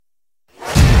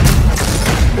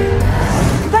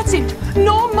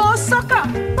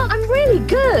Yeah, but I'm really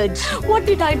good. What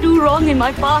did I do wrong in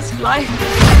my past life?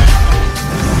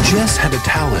 Jess had a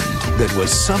talent that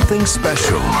was something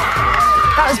special.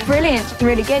 That was brilliant.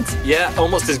 Really good. Yeah,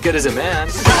 almost as good as a man.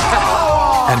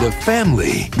 And a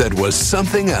family that was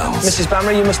something else. Mrs.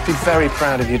 Bammer, you must be very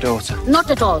proud of your daughter. Not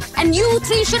at all. And you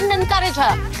three shouldn't encourage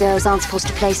her. Girls aren't supposed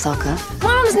to play soccer.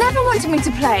 Mum's never wanted me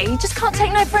to play. You just can't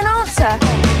take no for an answer.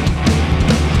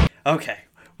 Okay,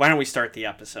 why don't we start the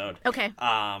episode? Okay.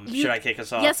 Should I kick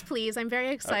us off? Yes, please. I'm very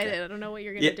excited. Okay. I don't know what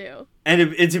you're going to do.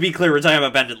 And to be clear, we're talking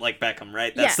about Bend It Like Beckham,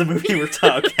 right? That's Yeah. the movie we're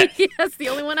talking. Okay. Yes, the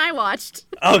only one I watched.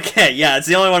 Okay, yeah, it's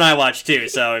the only one I watched too,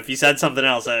 so if you said something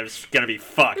else, I was going to be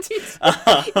fucked.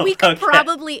 We could Okay.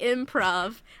 probably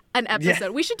improv an episode. Yeah.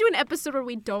 We should do an episode where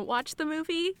we don't watch the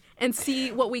movie and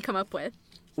see what we come up with.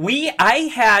 I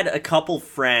had a couple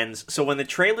friends, so when the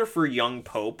trailer for Young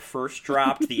Pope first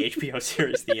dropped, the HBO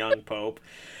series The Young Pope,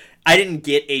 I didn't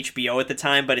get HBO at the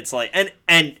time, but it's like,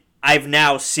 and I've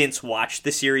now since watched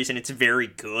the series, and it's very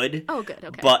good. Oh, good,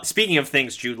 okay. But speaking of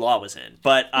things Jude Law was in,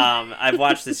 but I've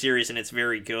watched the series, and it's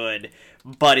very good,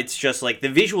 but it's just, like, the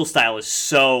visual style is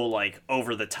so, like,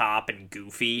 over the top and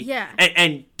goofy. Yeah.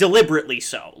 And deliberately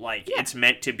so. Like, Yeah. it's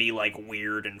meant to be, like,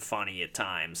 weird and funny at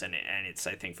times, and it's,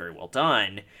 I think, very well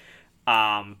done.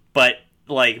 But,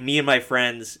 like, me and my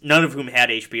friends, none of whom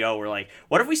had HBO, were like,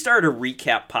 what if we started a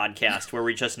recap podcast where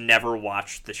we just never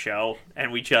watched the show,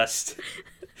 and we just...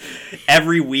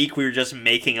 Every week we were just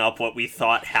making up what we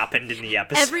thought happened in the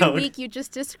episode. Every week you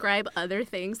just describe other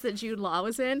things that Jude Law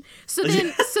was in. So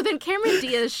then Cameron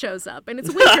Diaz shows up and it's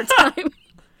winter time.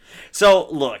 So,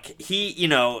 look,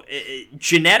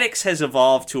 genetics has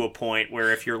evolved to a point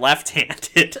where if you're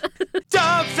left-handed...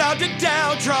 Dumbfounded,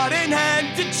 downtrodden,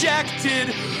 and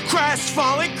dejected,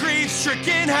 crestfallen,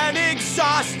 grief-stricken, and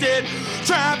exhausted,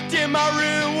 trapped in my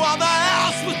room while the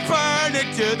house was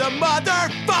burning to the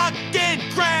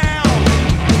motherfucking ground.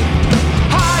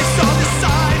 I saw the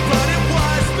sign, but it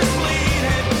was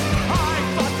misleading. I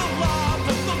thought the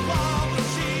law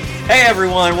was cheating. Hey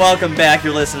everyone, welcome back.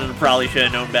 You're listening to Probably Should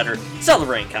Have Known Better,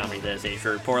 celebrating comedy that is aged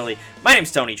very poorly. My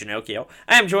name's Tony Ginocchio.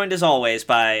 I am joined as always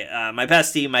by my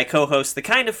bestie, my co-host, the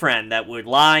kind of friend that would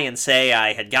lie and say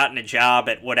I had gotten a job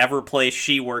at whatever place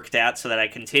she worked at so that I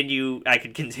could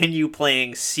continue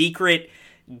playing secret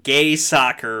gay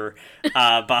soccer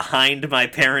behind my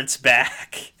parents'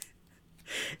 back.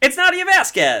 It's Nadia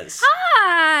Vasquez.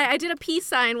 Hi! I did a peace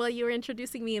sign while you were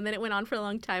introducing me, and then it went on for a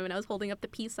long time, and I was holding up the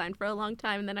peace sign for a long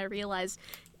time, and then I realized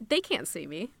they can't see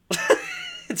me.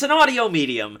 It's an audio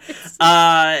medium.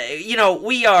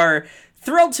 We are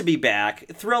thrilled to be back,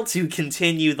 thrilled to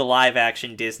continue the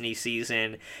live-action Disney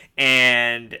season,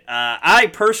 and I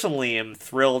personally am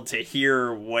thrilled to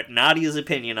hear what Nadia's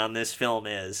opinion on this film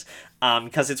is,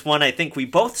 because it's one I think we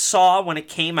both saw when it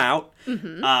came out,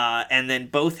 and then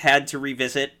both had to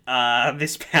revisit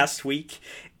this past week,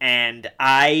 and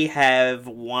I have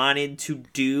wanted to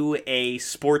do a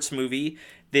sports movie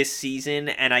this season,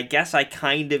 and I guess I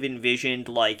kind of envisioned,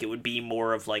 like, it would be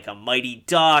more of, like, a Mighty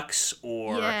Ducks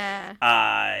or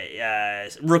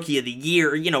Rookie of the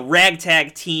Year,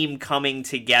 ragtag team coming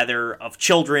together of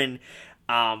children.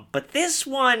 But this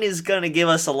one is going to give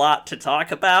us a lot to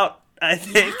talk about, I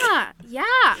think. Yeah,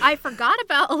 I forgot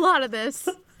about a lot of this,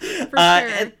 for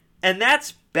sure. And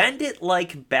that's Bend It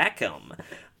Like Beckham,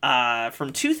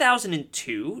 from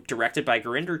 2002, directed by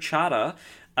Gurinder Chadha,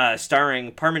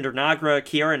 starring Parminder Nagra,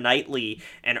 Keira Knightley,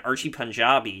 and Archie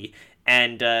Punjabi.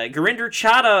 And Gurinder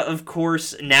Chadha, of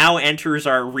course, now enters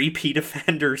our repeat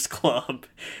offenders club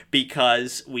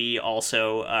because we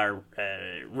also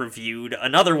reviewed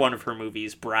another one of her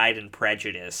movies, Bride and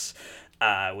Prejudice,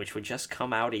 which would just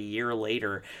come out a year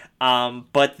later.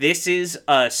 But this is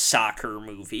a soccer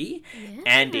movie,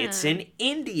 and it's an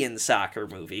Indian soccer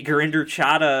movie. Gurinder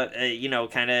Chadha,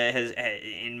 kind of has,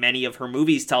 in many of her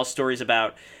movies, tells stories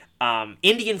about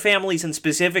Indian families, and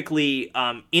specifically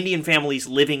Indian families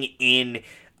living in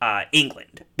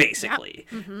England, basically.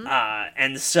 Yep. Mm-hmm.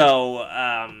 And so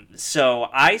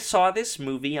I saw this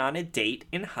movie on a date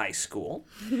in high school.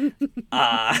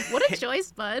 What a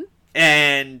choice, bud.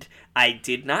 And I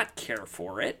did not care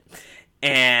for it.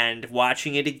 And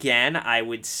watching it again, I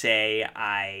would say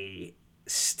I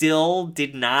still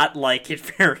did not like it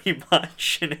very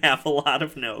much and have a lot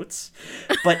of notes.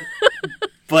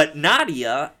 But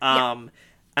Nadia, I'm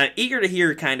eager to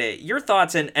hear kind of your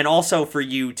thoughts and also for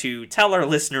you to tell our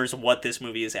listeners what this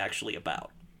movie is actually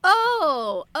about.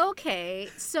 Oh, okay.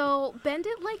 So Bend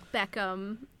It Like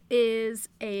Beckham is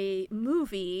a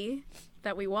movie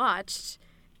that we watched.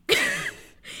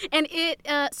 And it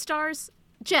stars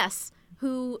Jess,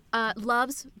 who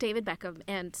loves David Beckham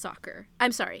and soccer.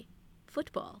 I'm sorry.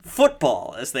 football.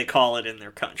 Football, as they call it in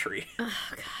their country. Oh,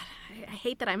 God. I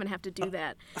hate that I'm going to have to do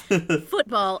that.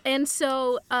 Football. And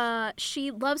so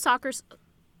she loves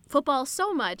football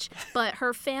so much, but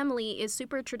her family is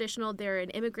super traditional. They're an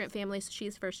immigrant family, so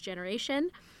she's first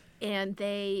generation. And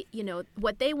they,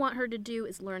 what they want her to do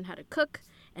is learn how to cook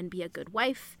and be a good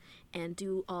wife and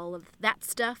do all of that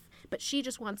stuff. But she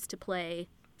just wants to play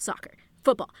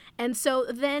football. And so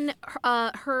then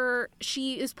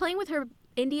she is playing with her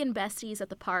Indian besties at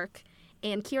the park,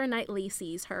 and Keira Knightley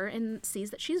sees her and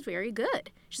sees that she's very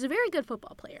good. She's a very good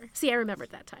football player. See, I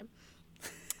remembered that time.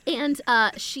 And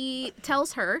she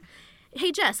tells her,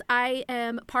 hey, Jess, I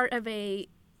am part of a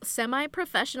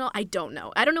semi-professional, I don't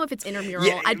know if it's intramural.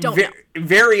 Yeah, I don't know.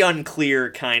 Very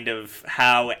unclear kind of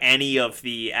how any of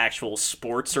the actual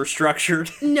sports are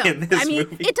structured in this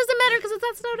movie. It doesn't matter because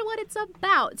that's not what it's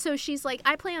about. So she's like,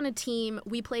 I play on a team,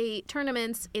 we play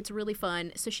tournaments, it's really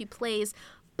fun. So she plays,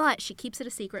 but she keeps it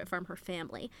a secret from her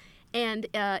family. And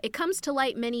it comes to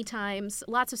light many times.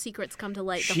 Lots of secrets come to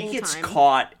light the whole time. She gets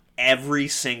caught every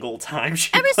single time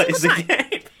she plays a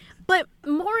game. But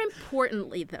more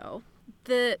importantly, though,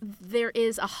 there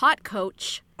is a hot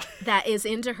coach that is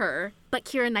into her, but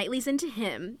Keira Knightley's into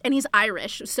him, and he's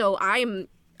Irish, so I'm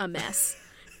a mess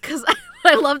because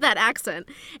I love that accent.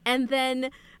 And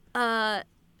then,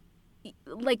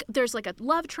 there's a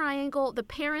love triangle. The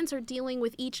parents are dealing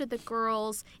with each of the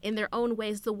girls in their own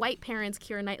ways. The white parents,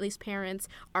 Keira Knightley's parents,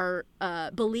 are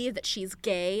believe that she's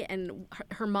gay, and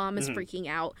her mom is freaking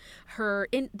out.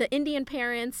 The Indian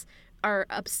parents are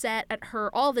upset at her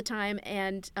all the time,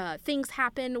 and things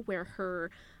happen where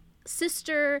her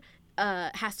sister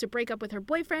has to break up with her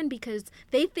boyfriend because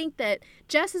they think that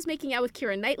Jess is making out with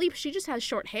Keira Knightley, but she just has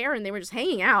short hair and they were just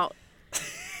hanging out.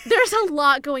 There's a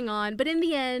lot going on, but in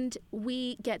the end,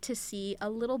 we get to see a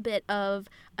little bit of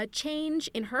a change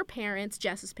in her parents,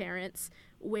 Jess's parents,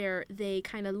 where they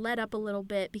kind of let up a little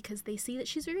bit because they see that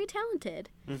she's very talented.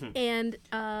 Mm-hmm. And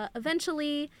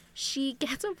eventually she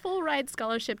gets a full ride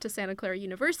scholarship to Santa Clara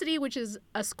University, which is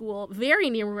a school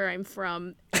very near where I'm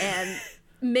from, and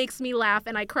makes me laugh.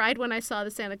 And I cried when I saw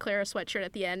the Santa Clara sweatshirt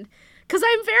at the end because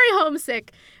I'm very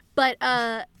homesick. But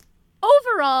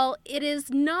overall, it is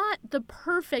not the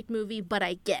perfect movie, but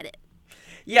I get it.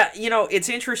 Yeah, it's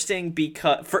interesting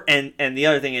because and the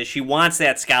other thing is she wants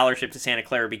that scholarship to Santa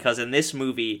Clara because in this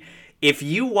movie, if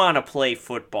you want to play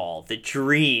football, the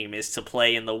dream is to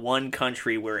play in the one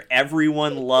country where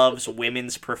everyone loves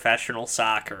women's professional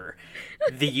soccer,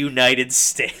 the United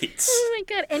States. Oh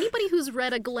my God, anybody who's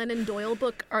read a Glennon Doyle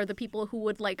book are the people who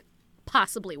would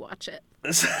possibly watch it.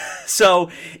 So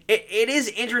it is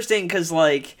interesting because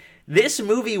this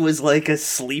movie was a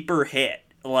sleeper hit.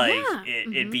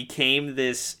 It became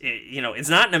this, it's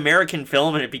not an American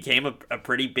film, and it became a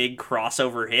pretty big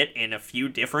crossover hit in a few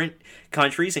different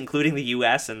countries, including the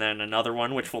U.S., and then another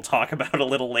one, which we'll talk about a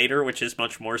little later, which is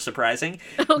much more surprising.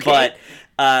 Okay.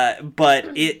 But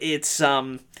it's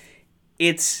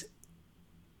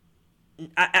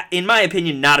in my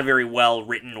opinion, not a very well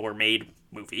written or made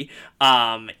movie.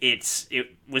 It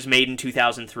was made in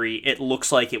 2003. It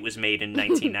looks like it was made in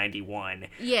 1991.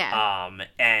 Yeah.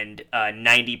 And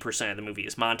 90% of the movie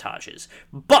is montages.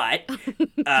 But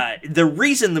the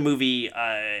reason the movie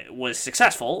was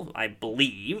successful, I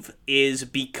believe, is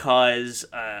because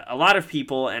a lot of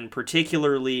people, and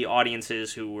particularly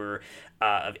audiences who were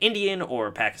of Indian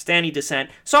or Pakistani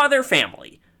descent, saw their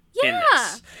family in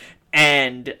this.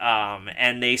 And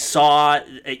they saw,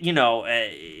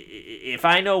 if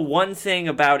I know one thing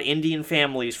about Indian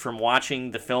families from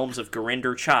watching the films of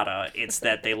Gurinder Chadha, it's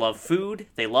that they love food,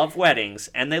 they love weddings,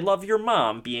 and they love your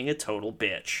mom being a total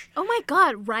bitch. Oh my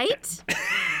God, right?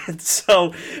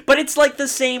 So, but it's the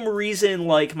same reason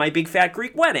My Big Fat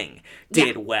Greek Wedding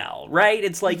did well, right?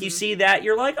 It's you see that,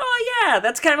 you're oh yeah,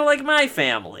 that's kind of like my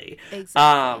family.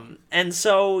 Exactly. And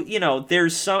so,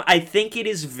 there's I think it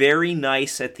is very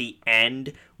nice at the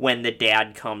end when the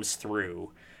dad comes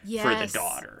through for the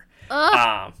daughter.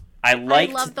 I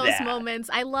love those moments.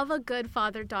 I love a good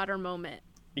father-daughter moment.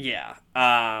 Yeah.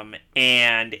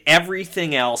 And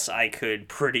everything else I could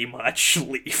pretty much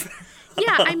leave.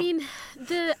 Yeah, I mean,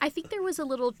 I think there was a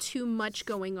little too much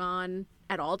going on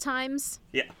at all times.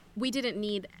 Yeah. We didn't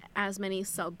need as many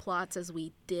subplots as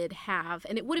we did have,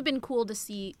 and it would have been cool to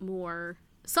see more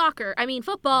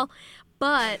football,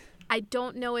 but I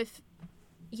don't know if,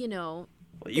 Well,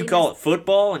 you call it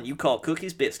football and you call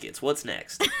cookies biscuits. What's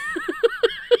next?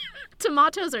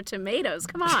 Tomatoes or tomatoes?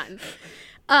 Come on.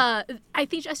 I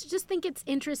just think it's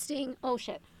interesting. Oh,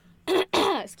 shit.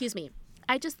 Excuse me.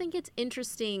 I just think it's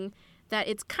interesting that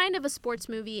it's kind of a sports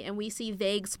movie and we see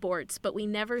vague sports, but we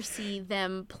never see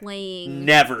them playing.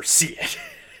 Never see it.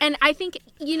 And I think,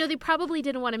 they probably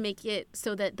didn't want to make it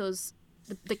so that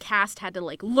the cast had to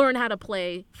like learn how to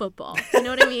play football. You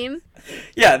know what I mean?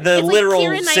 Yeah, the it's literal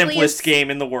like simplest game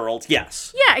in the world.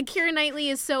 Yes. Yeah, and Keira Knightley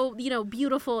is so,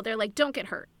 beautiful. They're like, don't get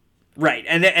hurt. Right,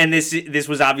 and this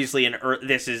was obviously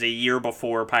this is a year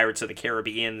before Pirates of the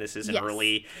Caribbean. This is an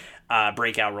early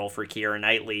breakout role for Keira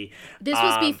Knightley. This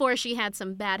was before she had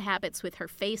some bad habits with her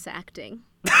face acting.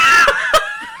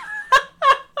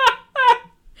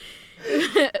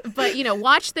 But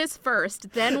watch this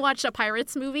first, then watch a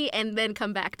Pirates movie, and then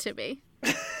come back to me.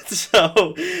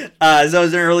 So it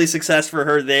was an early success for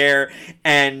her there,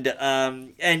 and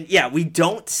we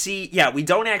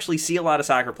don't actually see a lot of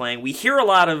soccer playing. We hear a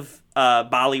lot of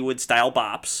Bollywood style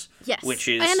bops, yes, which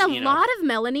is and a lot of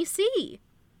Melanie C.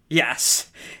 Yes,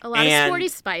 a lot of Sporty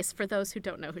Spice for those who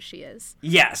don't know who she is.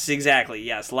 Yes, exactly.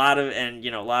 Yes, a lot of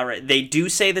they do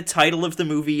say the title of the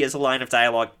movie as a line of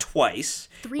dialogue twice,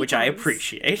 which I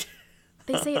appreciate.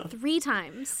 They say it 3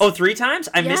 times. Oh, 3 times?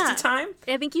 I missed a time?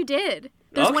 I think you did.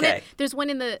 There's one at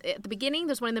the beginning,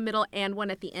 there's one in the middle, and one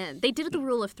at the end. They did it the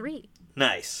rule of 3.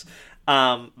 Nice.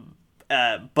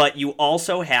 But you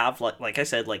also have, like I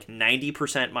said, 90%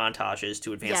 montages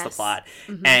to advance the plot.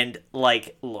 Mm-hmm. And,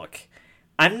 look,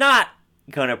 I'm not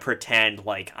gonna pretend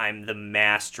like I'm the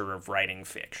master of writing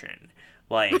fiction.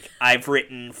 I've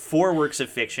written 4 works of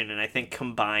fiction, and I think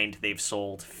combined they've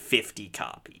sold 50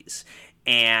 copies.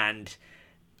 And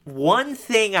one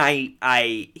thing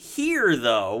I hear,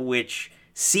 though, which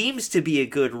seems to be a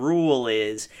good rule,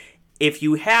 is if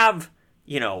you have,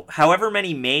 however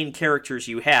many main characters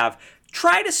you have,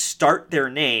 try to start their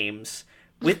names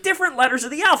with different letters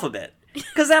of the alphabet.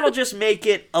 Because that'll just make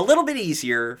it a little bit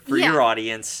easier for your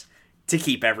audience to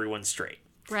keep everyone straight.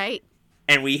 Right.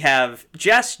 And we have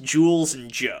Jess, Jules, and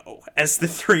Joe as the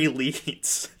 3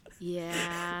 leads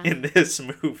in this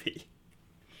movie.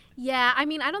 Yeah, I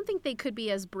mean, I don't think they could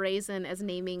be as brazen as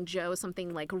naming Joe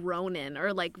something like Ronan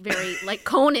or very like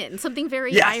Conan, something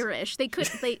very Irish. They could.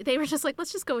 They were just like,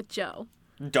 let's just go with Joe.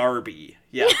 Darby,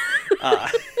 yeah.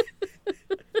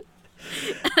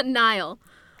 Niall.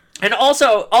 And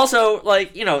also,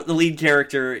 the lead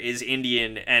character is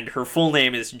Indian, and her full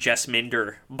name is Jess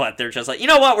Minder, but they're just like, you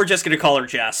know what, we're just going to call her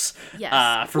Jess. Yes.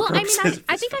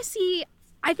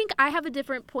 I think I have a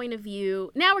different point of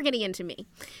view. Now we're getting into me.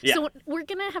 Yeah. So we're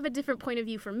going to have a different point of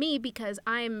view for me because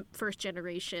I'm first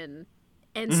generation,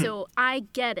 and so I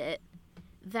get it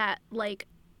that,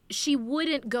 she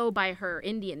wouldn't go by her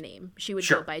Indian name. She would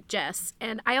go by Jess.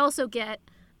 And I also get...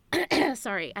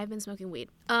 Sorry, I've been smoking weed.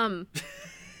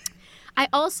 I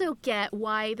also get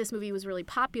why this movie was really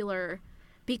popular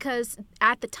because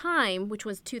at the time, which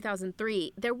was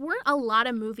 2003, there weren't a lot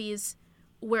of movies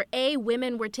where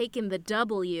women were taking the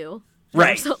W.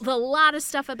 Right. So a lot of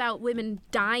stuff about women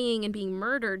dying and being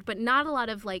murdered, but not a lot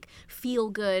of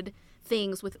feel-good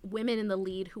things with women in the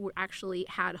lead who actually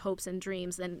had hopes and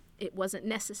dreams, and it wasn't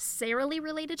necessarily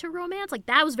related to romance.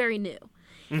 That was very new.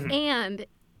 Mm-hmm. And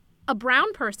a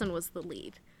brown person was the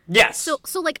lead. Yes.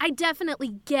 So I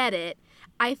definitely get it.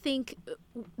 I think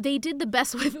they did the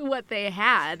best with what they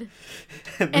had.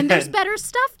 And there's better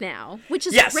stuff now, which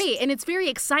is great. And it's very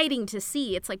exciting to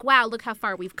see. It's like, wow, look how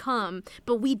far we've come.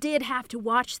 But we did have to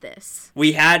watch this.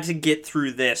 We had to get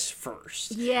through this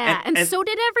first. Yeah, and so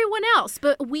did everyone else.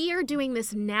 But we are doing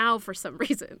this now for some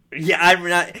reason. Yeah, I'm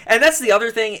not. And that's the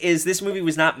other thing is this movie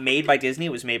was not made by Disney.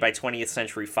 It was made by 20th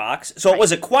Century Fox. So it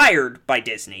was acquired by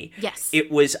Disney. Yes.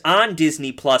 It was on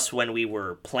Disney Plus when we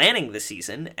were planning the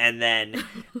season. And then...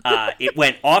 it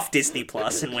went off Disney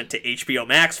Plus and went to HBO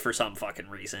Max for some fucking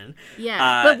reason.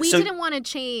 Yeah, but we didn't want to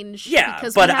change. Yeah,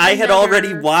 but I had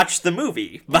already watched the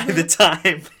movie by the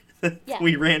time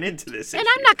we ran into this issue. And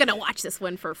I'm not going to watch this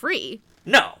one for free.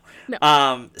 No. The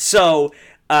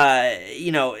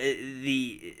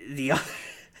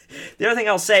other thing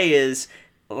I'll say is,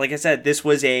 like I said, this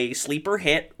was a sleeper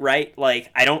hit, right?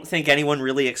 I don't think anyone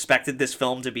really expected this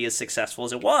film to be as successful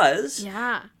as it was.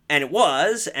 Yeah. And it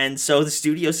was, and so the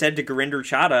studio said to Gurinder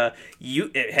Chadha,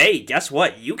 hey, guess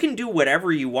what? You can do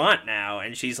whatever you want now.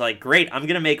 And she's like, great, I'm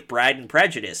going to make Bride and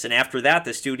Prejudice. And after that,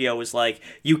 the studio was like,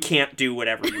 you can't do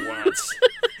whatever you want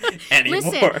anymore.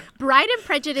 Listen, Bride and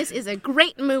Prejudice is a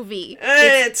great movie.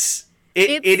 It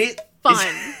is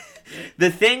fun.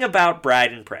 The thing about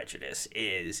Bride and Prejudice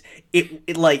is,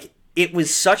 it it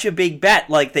was such a big bet.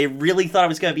 Like, they really thought it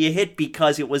was going to be a hit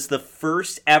because it was the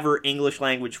first ever English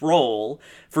language role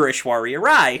for Aishwarya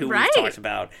Rai, who we've talked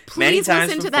about many times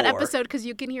listen to before. that episode because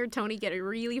you can hear Tony get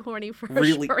really horny for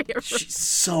Really, Aishwarya Rai. she's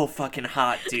so fucking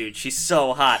hot, dude. She's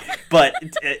so hot. But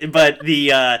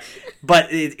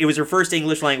it was her first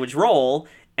English language role,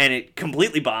 and it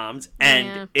completely bombed.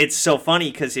 And it's so funny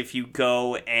because if you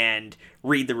go and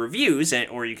read the reviews,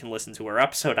 or you can listen to our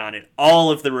episode on it,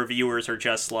 all of the reviewers are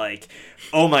just like,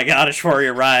 oh my god,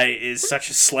 Aishwarya Rai is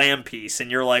such a slam piece, and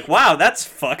you're like, wow, that's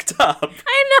fucked up.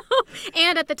 I know.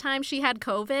 And at the time she had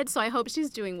COVID, so I hope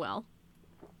she's doing well.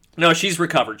 No, she's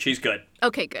recovered. She's good.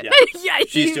 Okay, good. Yeah,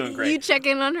 she's doing great. You check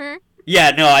in on her?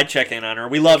 Yeah, no, I check in on her.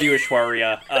 We love you,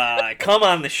 Aishwarya. Come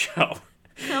on the show.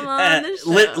 Come on the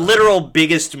show. Literal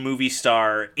biggest movie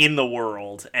star in the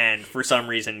world, and for some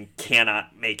reason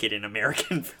cannot make it in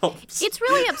American films. It's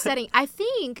really upsetting. I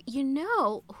think,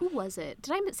 who was it?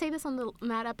 Did I say this on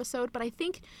that episode? But I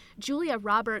think Julia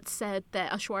Roberts said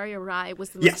that Aishwarya Rai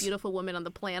was the most beautiful woman on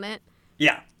the planet.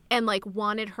 Yeah. And, like,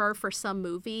 wanted her for some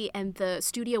movie, and the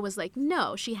studio was like,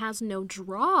 no, she has no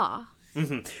draw.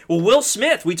 Mm-hmm. Well, Will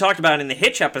Smith, we talked about in the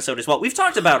Hitch episode as well. We've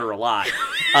talked about her a lot.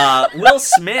 Will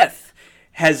Smith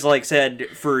has, like, said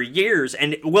for years,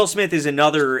 and Will Smith is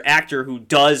another actor who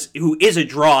is a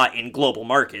draw in global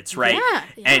markets, right? Yeah.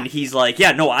 And he's like,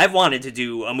 I've wanted to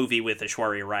do a movie with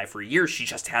Aishwarya Rai for years. She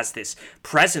just has this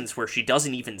presence where she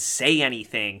doesn't even say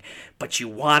anything, but you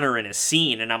want her in a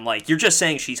scene. And I'm like, you're just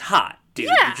saying she's hot, dude.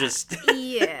 Yeah. You're just...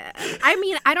 Yeah. I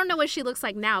mean, I don't know what she looks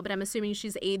like now, but I'm assuming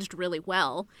she's aged really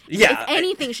well. Yeah. If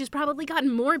anything, she's probably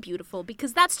gotten more beautiful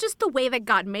because that's just the way that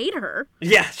God made her.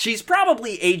 Yeah, she's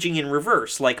probably aging in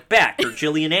reverse, like Beck or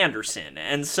Gillian Anderson.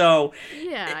 And so...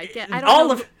 Yeah,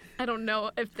 I don't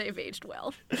know if they've aged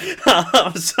well.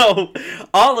 So,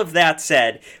 all of that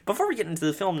said, before we get into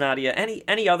the film, Nadia,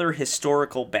 any other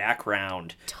historical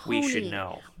background we should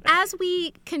know? As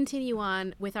we continue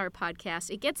on with our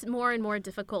podcast, it gets more and more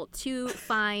difficult to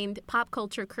find pop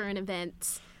culture current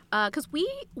events because we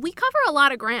cover a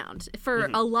lot of ground for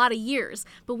a lot of years,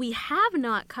 but we have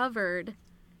not covered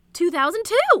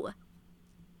 2002.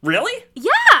 Really? Yeah,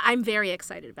 I'm very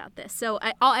excited about this. So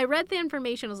I read the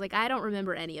information. I was like, I don't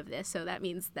remember any of this, so that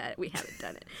means that we haven't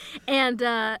done it. And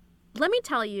let me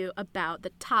tell you about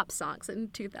the top songs in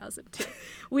 2002.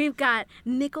 We've got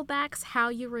Nickelback's "How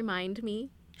You Remind Me."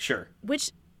 Sure.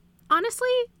 Which, honestly,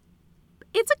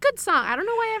 it's a good song. I don't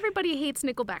know why everybody hates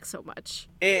Nickelback so much.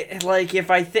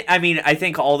 I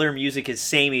think all their music is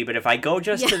samey, but if I go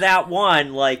just to that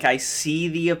one, like, I see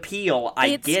the appeal.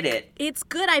 I get it. It's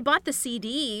good. I bought the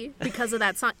CD because of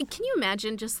that song. Can you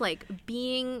imagine just, like,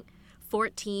 being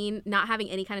 14, not having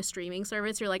any kind of streaming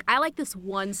service? You're like, I like this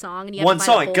one song, and you have to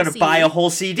buy I'm gonna buy a whole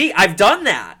CD. I've done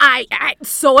that.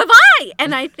 So have I.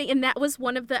 And and that was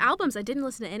one of the albums. I didn't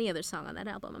listen to any other song on that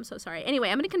album. I'm so sorry. Anyway,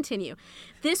 I'm gonna continue.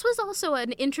 This was also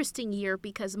an interesting year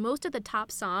because most of the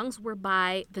top songs were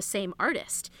by the same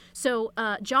artist. So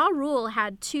Ja Rule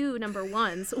had 2 number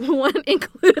ones. One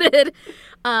included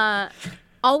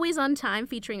Always on Time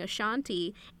featuring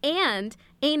Ashanti, and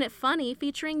Ain't It Funny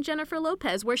featuring Jennifer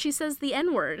Lopez, where she says the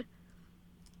N-word.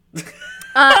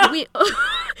 We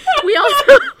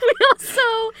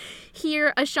also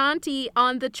hear Ashanti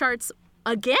on the charts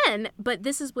again, but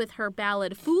this is with her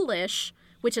ballad Foolish,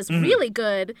 which is really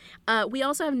good. We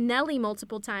also have Nelly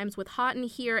multiple times with Hot in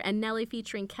Here, and Nelly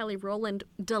featuring Kelly Rowland,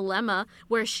 Dilemma,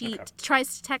 where she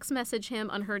tries to text message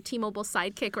him on her T-Mobile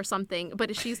Sidekick or something,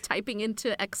 but she's typing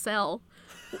into Excel,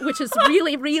 which is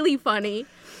really, really funny.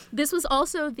 This was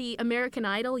also the American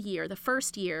Idol year, the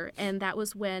first year, and that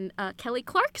was when Kelly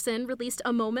Clarkson released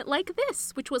A Moment Like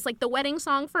This, which was like the wedding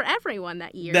song for everyone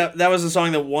that year. That was the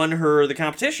song that won her the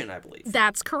competition, I believe.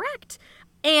 That's correct.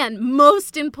 And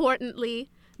most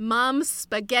importantly, Mom's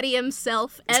Spaghetti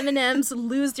himself, Eminem's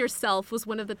Lose Yourself was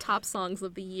one of the top songs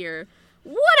of the year.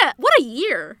 What a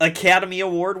year. Academy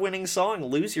Award-winning song,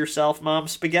 Lose Yourself, Mom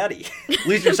Spaghetti.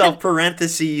 Lose Yourself,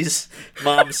 parentheses,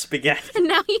 Mom Spaghetti. And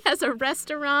now he has a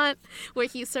restaurant where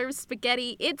he serves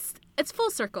spaghetti. It's full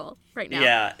circle right now.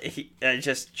 Yeah,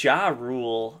 just Ja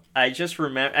Rule. I just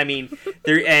remember,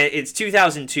 it's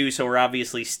 2002, so we're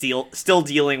obviously still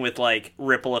dealing with, like,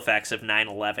 ripple effects of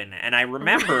 9/11. And I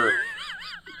remember...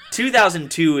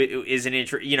 2002 is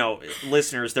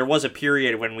listeners, there was a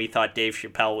period when we thought Dave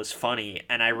Chappelle was funny,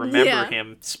 and I remember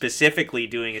him specifically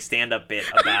doing a stand-up bit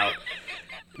about,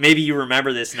 maybe you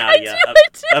remember this, Nadia,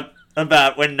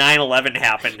 about when 9/11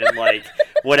 happened, and, like,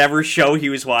 whatever show he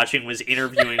was watching was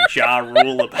interviewing Ja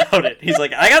Rule about it. He's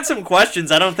like, I got some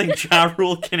questions I don't think Ja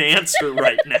Rule can answer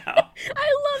right now.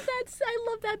 I love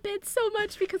love that bit so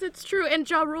much because it's true. And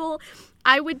Ja Rule,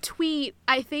 I would tweet,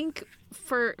 I think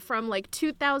from like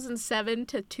 2007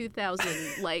 to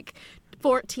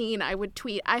 2014, I would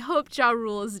tweet, I hope Ja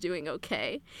Rule is doing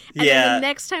okay. And then the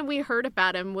next time we heard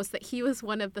about him was that he was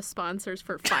one of the sponsors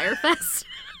for Firefest.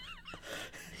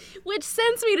 Which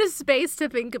sends me to space to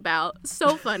think about.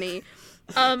 So funny.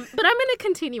 But I'm going to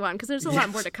continue on because there's a lot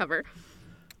more to cover.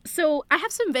 So I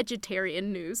have some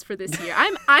vegetarian news for this year.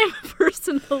 I'm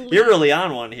personally... You're really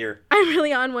on one here. I'm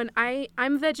really on one.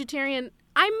 I'm vegetarian.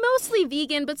 I'm mostly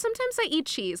vegan, but sometimes I eat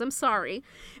cheese. I'm sorry.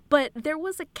 But there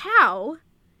was a cow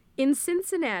in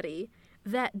Cincinnati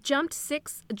that jumped a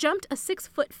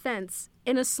 6-foot fence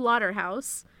in a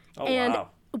slaughterhouse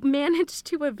managed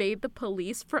to evade the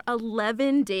police for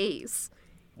 11 days.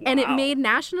 Wow. And it made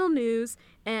national news,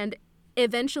 and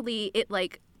eventually it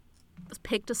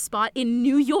picked a spot in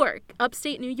New York,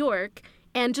 upstate New York,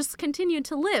 and just continued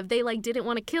to live. They didn't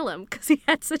want to kill him because he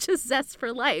had such a zest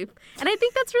for life. And I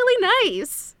think that's really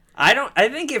nice. I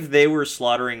think if they were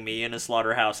slaughtering me in a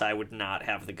slaughterhouse, I would not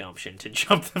have the gumption to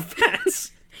jump the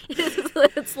fence.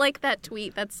 It's like that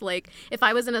tweet that's like, if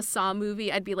I was in a Saw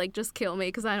movie, I'd be like, just kill me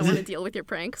because I don't want to deal with your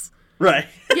pranks. Right.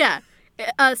 Yeah.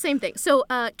 Same thing. So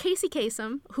Casey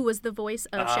Kasem, who was the voice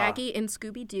of Shaggy in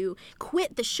Scooby-Doo,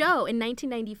 quit the show in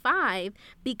 1995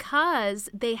 because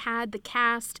they had the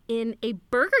cast in a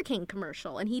Burger King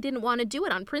commercial, and he didn't want to do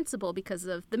it on principle because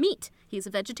of the meat. He's a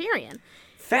vegetarian.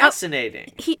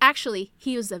 Fascinating. He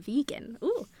was a vegan.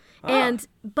 Ooh.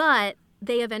 But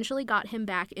they eventually got him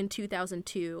back in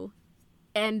 2002,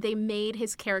 and they made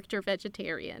his character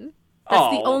vegetarian.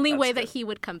 That's the only way that he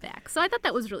would come back. So I thought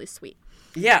that was really sweet.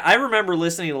 Yeah, I remember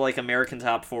listening to American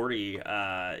Top 40,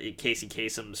 Casey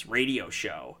Kasem's radio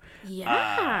show.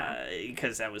 Yeah.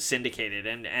 Because that was syndicated.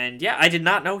 And yeah, I did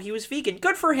not know he was vegan.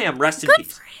 Good for him. Rest in peace.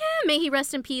 Good for him. May he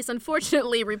rest in peace.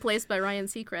 Unfortunately, replaced by Ryan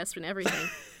Seacrest and everything.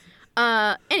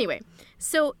 Anyway,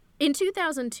 so in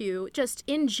 2002, just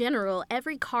in general,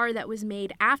 every car that was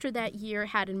made after that year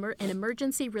had an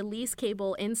emergency release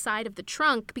cable inside of the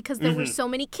trunk because there were so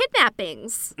many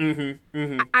kidnappings. Mm-hmm.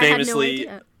 Mm-hmm. I Famously had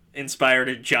no idea. Inspired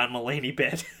a John Mulaney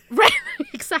bit. Right,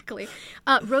 exactly.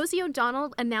 Rosie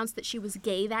O'Donnell announced that she was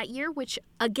gay that year, which,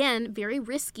 again, very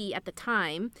risky at the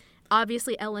time.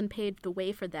 Obviously, Ellen paved the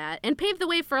way for that, and paved the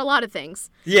way for a lot of things.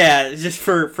 Yeah, just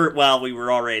for we were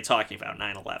already talking about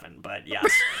 9/11, but yes.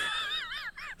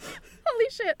 Holy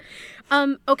shit.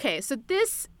 Okay, so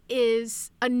this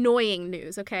is annoying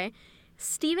news, okay?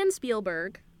 Steven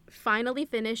Spielberg finally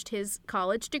finished his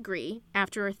college degree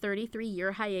after a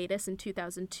 33-year hiatus in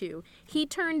 2002. He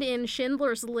turned in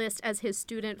Schindler's List as his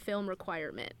student film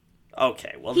requirement.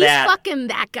 Okay, well He's fucking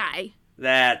that guy.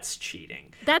 That's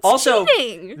cheating. That's also,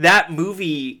 cheating. That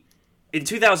movie in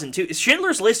 2002,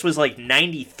 Schindler's List was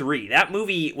 93. That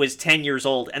movie was 10 years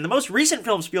old, and the most recent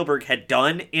film Spielberg had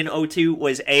done in 2002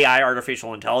 was AI,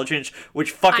 Artificial Intelligence,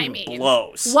 which fucking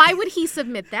blows. Why would he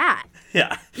submit that?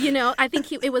 Yeah. I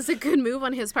think it was a good move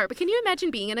on his part. But can you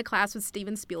imagine being in a class with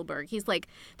Steven Spielberg? He's like,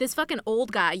 this fucking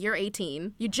old guy, you're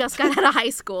 18, you just got out of high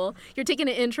school, you're taking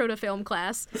an intro to film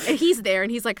class, and he's there,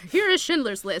 and he's like, here is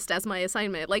Schindler's List as my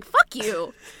assignment. Like, fuck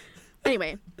you.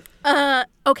 Anyway,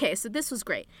 okay, so this was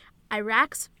great.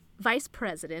 Iraq's vice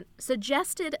president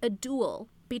suggested a duel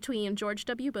between George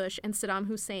W. Bush and Saddam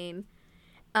Hussein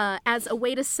as a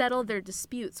way to settle their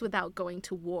disputes without going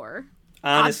to war.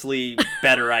 Honestly,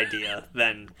 better idea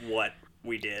than what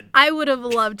we did. I would have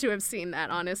loved to have seen that,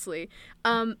 honestly.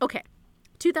 Okay,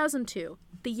 2002,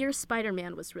 the year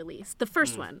Spider-Man was released, the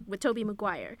first one with Tobey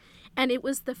Maguire. And it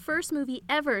was the first movie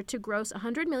ever to gross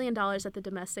 $100 million at the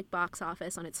domestic box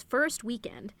office on its first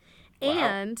weekend. Wow.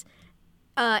 And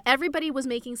everybody was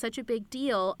making such a big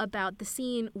deal about the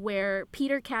scene where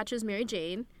Peter catches Mary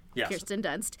Jane, Kirsten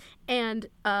Dunst, and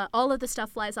all of the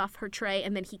stuff flies off her tray,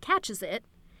 and then he catches it.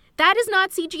 That is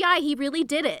not CGI. He really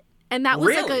did it. And that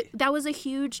was that was a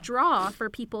huge draw for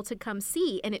people to come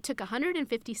see, and it took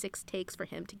 156 takes for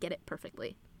him to get it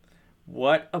perfectly.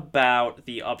 What about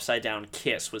the upside down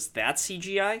kiss? Was that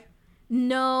CGI?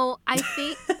 No,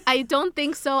 I don't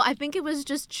think so. I think it was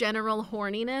just general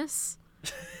horniness.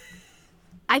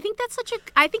 I think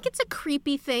it's a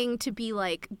creepy thing to be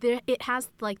like, it has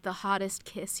the hottest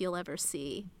kiss you'll ever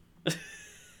see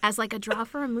as a draw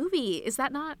for a movie. Is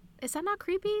that not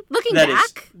creepy? Looking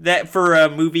back? That for a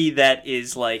movie that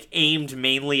is aimed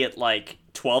mainly at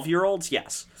 12-year-olds,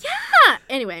 yes. Yeah.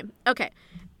 Anyway, okay.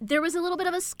 There was a little bit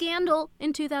of a scandal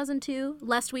in 2002.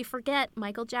 Lest we forget,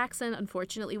 Michael Jackson,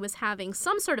 unfortunately, was having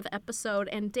some sort of episode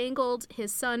and dangled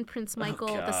his son, Prince Michael,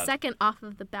 II, off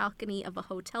of the balcony of a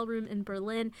hotel room in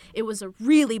Berlin. It was a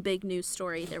really big news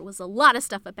story. There was a lot of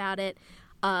stuff about it.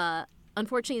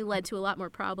 unfortunately led to a lot more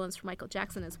problems for Michael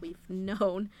Jackson, as we've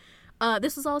known.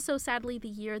 This was also, sadly, the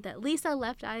year that Lisa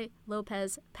Left Eye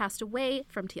Lopez passed away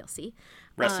from TLC.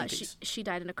 Rest in peace. She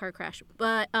died in a car crash.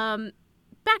 But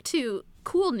back to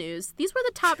cool news. These were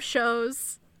the top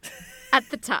shows at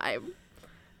the time.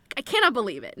 I cannot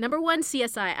believe it. Number 1,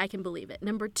 CSI, I can believe it.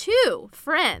 Number 2,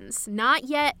 Friends, not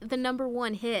yet the number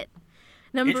 1 hit.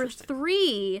 Number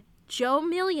 3, Joe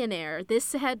Millionaire.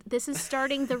 This is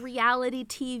starting the reality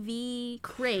TV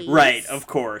craze. Right, of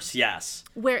course, yes.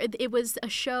 Where it was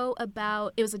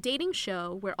a dating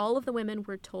show where all of the women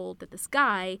were told that this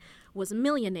guy was a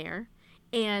millionaire.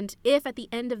 And if at the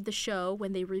end of the show,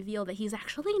 when they reveal that he's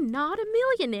actually not a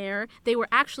millionaire, they were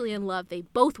actually in love, they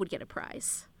both would get a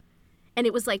prize. And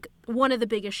it was like one of the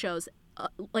biggest shows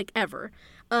ever.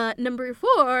 Number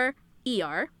 4,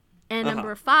 ER. And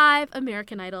number 5,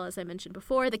 American Idol, as I mentioned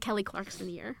before, the Kelly Clarkson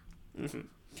year. Mm-hmm.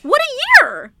 What a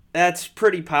year! That's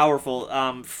pretty powerful.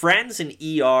 Friends and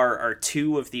ER are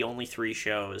 2 of the only 3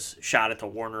 shows shot at the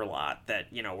Warner lot that,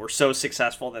 were so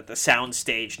successful that the sound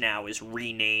stage now is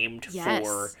renamed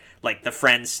for, the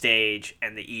Friends stage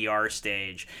and the ER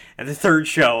stage. And the 3rd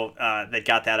show that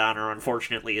got that honor,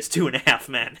 unfortunately, is 2.5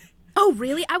 Men. Oh,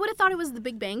 really? I would have thought it was The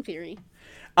Big Bang Theory.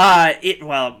 They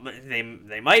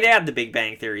might add The Big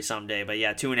Bang Theory someday, but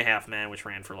yeah, 2.5 Men, which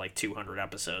ran for 200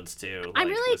 episodes too. I'm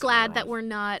really glad that we're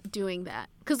not doing that,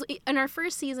 because in our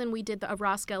first season we did a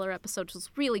Ross Geller episode, which was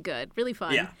really good, really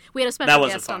fun. Yeah, we had a special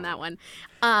guest on that one.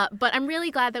 But I'm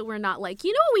really glad that we're not what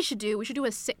we should do? We should do a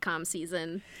sitcom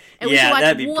season, and we should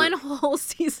watch one whole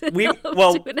season of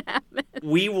 2.5 Men.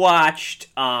 We watched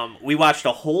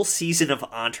a whole season of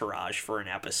Entourage for an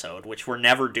episode, which we're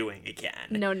never doing again.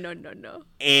 No.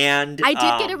 And I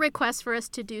did get a request for us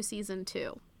to do season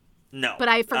 2. No. But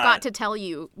I forgot to tell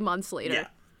you months later. Yeah.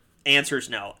 Answer's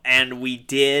no. And we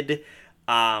did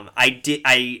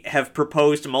I have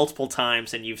proposed multiple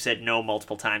times, and you've said no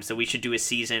multiple times, that we should do a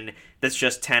season that's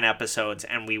just 10 episodes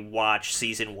and we watch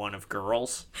season 1 of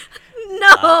Girls.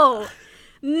 No.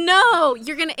 No,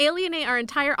 you're going to alienate our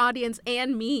entire audience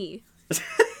and me.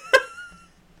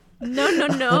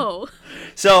 No.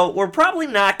 So we're probably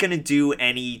not going to do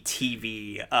any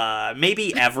TV,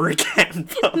 maybe ever again,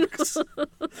 folks.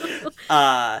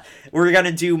 We're going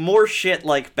to do more shit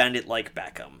like Bend It Like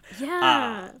Beckham.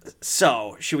 Yeah.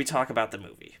 So should we talk about the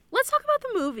movie? Let's talk about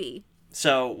the movie.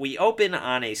 So we open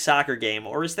on a soccer game,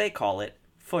 or as they call it,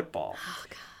 football. Oh,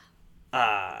 God.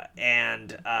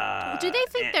 Do they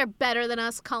think they're better than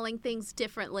us calling things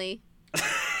differently?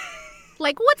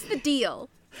 What's the deal?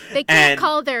 They can't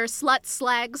call their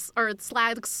slags or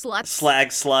slag sluts. Slag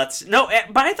sluts. No,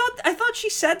 but I thought she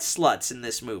said sluts in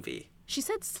this movie. She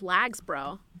said slags,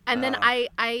 bro. And then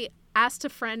I asked a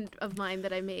friend of mine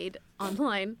that I made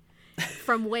online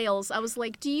from Wales. I was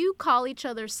like, "Do you call each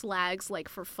other slags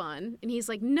for fun?" And he's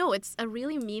like, "No, it's a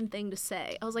really mean thing to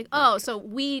say." I was like, "Oh, so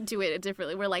we do it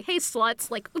differently. We're like, hey, sluts,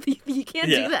 you can't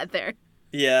do that there."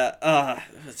 Yeah,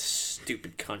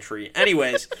 stupid country.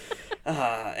 Anyways,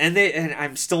 and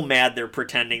I'm still mad they're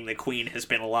pretending the Queen has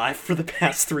been alive for the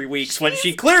past 3 weeks when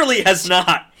she clearly has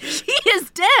not. She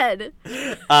is dead.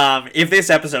 If this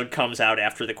episode comes out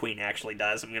after the Queen actually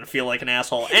dies, I'm gonna feel like an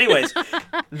asshole. Anyways,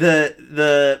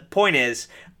 the point is,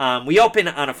 we open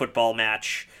on a football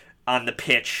match on the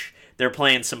pitch. They're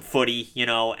playing some footy,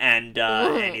 and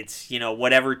it's,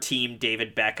 whatever team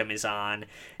David Beckham is on,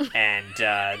 and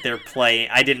they're playing.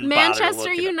 I didn't bother to look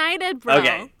Manchester United, bro.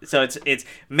 Okay, so it's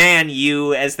Man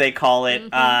U, as they call it,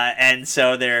 and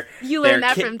so they're. You learned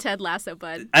that from Ted Lasso,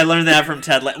 bud. I learned that from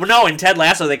Ted. Well, no, in Ted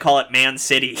Lasso they call it Man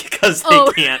City because they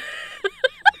can't.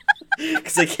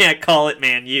 Because they can't call it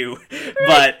Man U,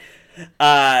 right.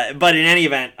 But in any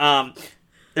event,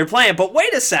 they're playing, but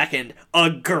wait a second. A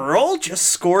girl just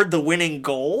scored the winning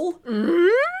goal? Mm-hmm.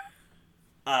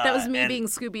 That was me being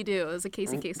Scooby-Doo. It was a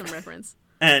Casey Kasem reference.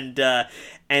 And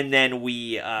then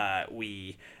we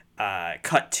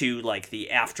cut to, the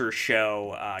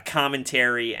after-show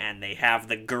commentary, and they have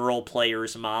the girl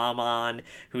player's mom on,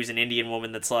 who's an Indian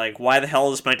woman that's like, why the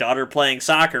hell is my daughter playing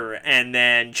soccer? And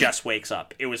then Jess wakes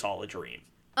up. It was all a dream.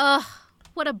 Ugh,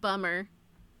 what a bummer.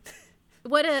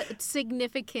 What a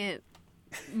significant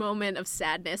moment of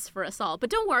sadness for us all. But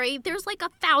don't worry, there's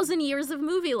 1,000 years of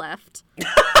movie left.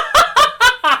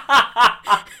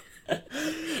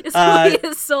 This movie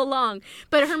is so long.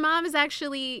 But her mom is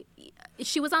actually,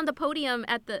 she was on the podium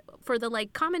for the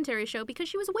commentary show because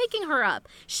she was waking her up.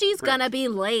 She's gonna be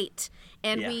late.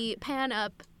 And we pan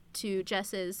up to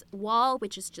Jess's wall,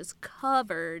 which is just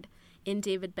covered in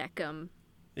David Beckham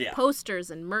posters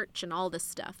and merch and all this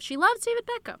stuff. She loves David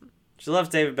Beckham. She loves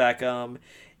David Beckham.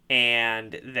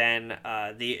 And then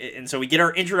so we get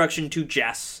our introduction to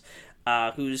Jess,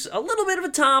 who's a little bit of a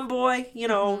tomboy. You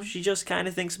know, she just kind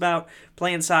of thinks about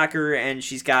playing soccer, and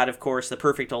she's got, of course, the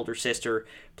perfect older sister,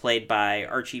 played by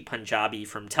Archie Punjabi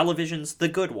from television's The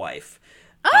Good Wife.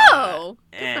 Oh,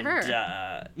 good for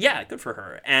her. Yeah, good for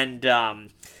her. And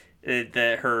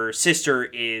her sister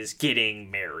is getting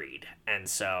married, and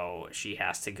so she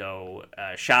has to go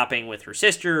shopping with her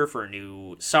sister for a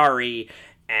new sari.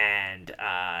 And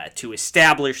to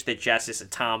establish that Jess is a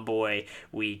tomboy,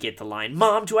 we get the line,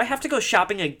 "Mom, do I have to go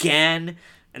shopping again?"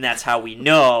 And that's how we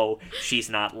know she's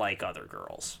not like other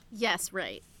girls. Yes,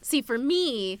 right. See, for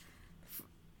me,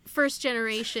 first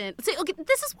generation... See, okay,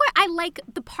 this is what I like.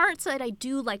 The parts that I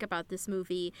do like about this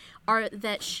movie are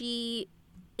that she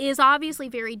is obviously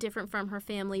very different from her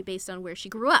family based on where she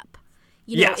grew up.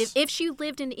 You know, yes. if she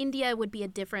lived in India, it would be a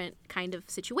different kind of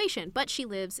situation. But she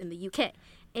lives in the UK.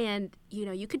 And, you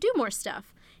know, you could do more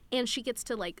stuff. And she gets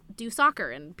to, like, do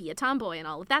soccer and be a tomboy and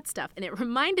all of that stuff. And it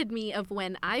reminded me of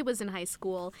when I was in high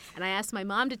school and I asked my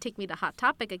mom to take me to Hot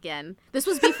Topic again. This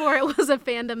was before it was a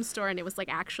fandom store and it was,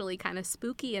 like, actually kind of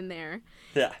spooky in there.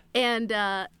 Yeah. And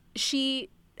she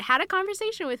had a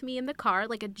conversation with me in the car,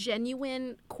 like a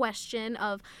genuine question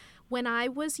of, when I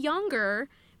was younger,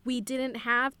 we didn't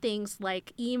have things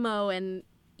like emo and,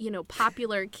 you know,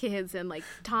 popular kids and like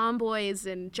tomboys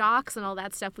and jocks and all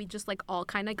that stuff. We just like all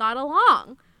kind of got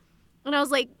along. And I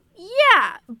was like,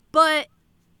 yeah, but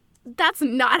that's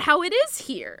not how it is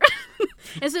here.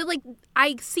 And so like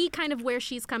I see kind of where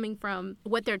she's coming from,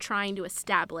 what they're trying to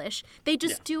establish. They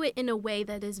just do it in a way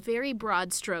that is very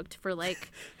broad stroked for like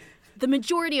the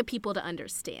majority of people to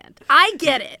understand. I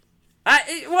get it.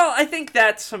 I think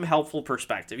that's some helpful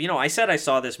perspective. You know, I said I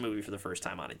saw this movie for the first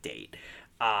time on a date.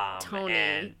 Tony,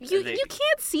 and you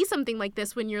can't see something like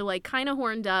this when you're like kind of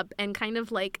horned up and kind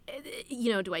of like,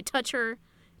 you know, do I touch her?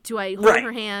 Do I hold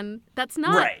her hand? That's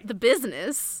not the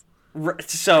business.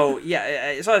 So,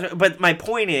 yeah, but my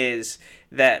point is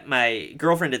that my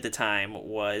girlfriend at the time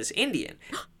was Indian.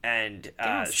 And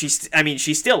she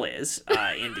still is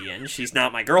Indian. She's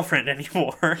not my girlfriend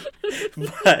anymore.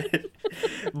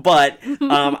 but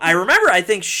I remember, I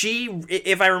think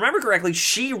if I remember correctly,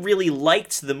 she really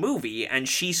liked the movie, and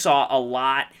she saw a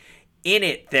lot in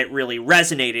it that really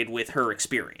resonated with her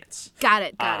experience. Got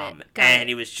it. And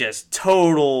it was just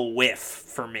total whiff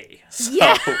for me. So.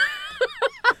 Yeah.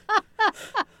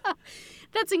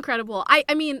 That's incredible.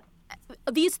 I mean,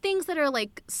 these things that are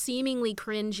like seemingly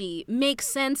cringy make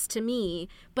sense to me,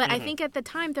 but I think at the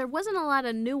time there wasn't a lot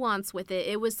of nuance with it.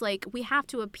 It was like we have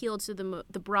to appeal to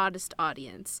the broadest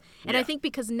audience. And I think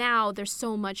because now there's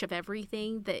so much of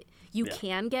everything that you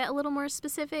can get a little more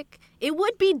specific, it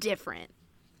would be different.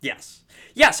 Yes,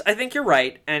 I think you're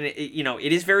right, and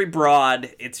it is very broad.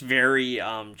 It's very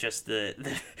just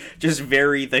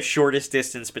the shortest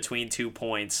distance between 2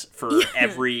 points for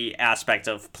every aspect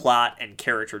of plot and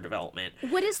character development.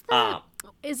 What is the?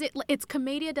 It's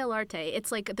commedia dell'arte.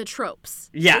 It's like the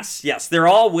tropes. Yes. They're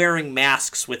all wearing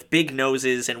masks with big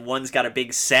noses, and one's got a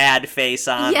big sad face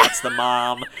on. Yeah. That's the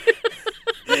mom.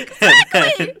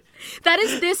 Exactly. That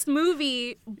is this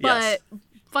movie, but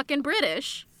fucking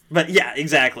British. But yeah,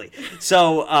 exactly.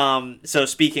 So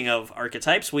speaking of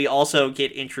archetypes, we also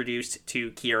get introduced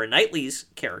to Keira Knightley's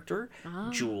character,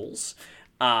 Jules,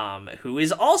 who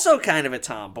is also kind of a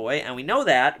tomboy, and we know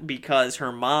that because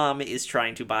her mom is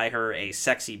trying to buy her a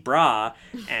sexy bra,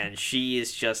 and she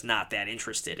is just not that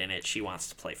interested in it. She wants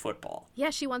to play football. Yeah,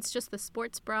 she wants just the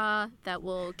sports bra that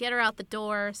will get her out the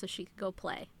door so she can go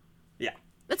play. Yeah.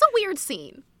 That's a weird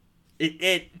scene.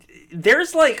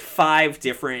 There's like 5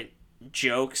 different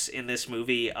jokes in this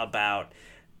movie about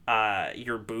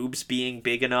your boobs being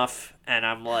big enough, and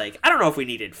I'm like, I don't know if we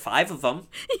needed 5 of them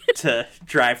to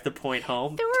drive the point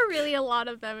home. There were really a lot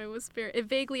of them. It was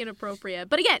vaguely inappropriate,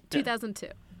 but again, 2002.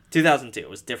 2002, it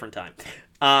was a different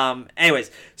time.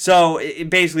 Anyways, so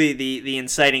basically the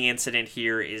inciting incident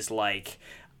here is like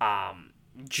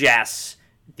Jess,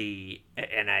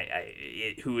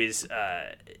 who is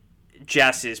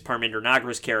Jess is Parminder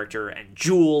Nagra's character, and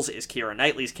Jules is Keira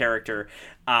Knightley's character.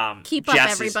 Keep up,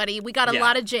 everybody. We got a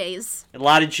lot of J's. A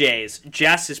lot of J's.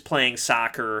 Jess is playing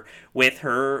soccer with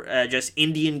her just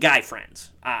Indian guy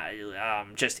friends,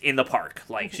 just in the park.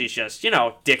 Like, she's just,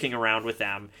 dicking around with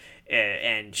them,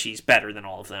 and she's better than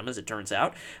all of them, as it turns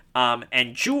out.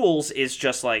 And Jules is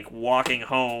just, like, walking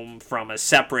home from a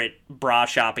separate bra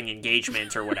shopping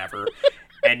engagement or whatever,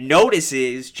 and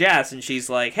notices Jess, and she's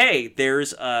like, hey,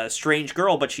 there's a strange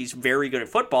girl, but she's very good at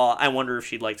football. I wonder if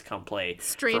she'd like to come play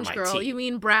Strange for my girl? team. You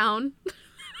mean Brown?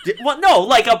 Well, no,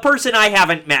 like a person I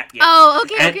haven't met yet. Oh,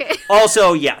 okay.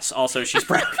 Also, yes, she's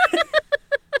brown.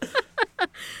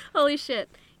 Holy shit.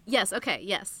 Yes, okay,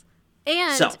 yes.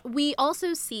 And So. we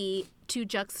also see, to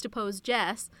juxtapose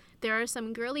Jess, there are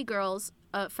some girly girls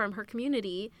from her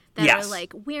community that Yes. are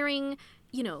like wearing,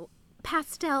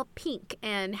 pastel pink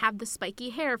and have the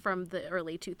spiky hair from the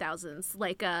early 2000s,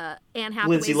 like Anne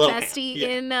Hathaway's Lindsay Lohan, bestie yeah.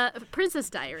 in Princess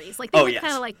Diaries. Like, they Oh, look yes.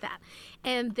 kind of like that.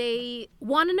 And they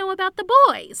want to know about the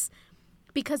boys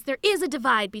because there is a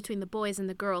divide between the boys and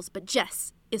the girls, but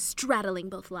Jess is straddling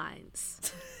both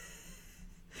lines.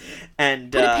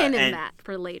 And Put a pin in that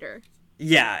for later.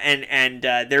 Yeah, and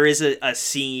there is a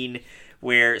scene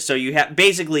where, so you have,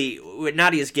 basically, what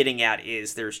Nadia's getting at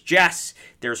is there's Jess,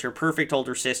 there's her perfect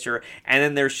older sister, and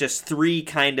then there's just three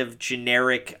kind of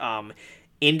generic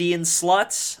Indian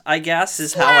sluts, I guess,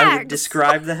 is how I would Slags.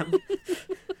 describe them.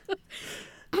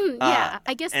 Yeah,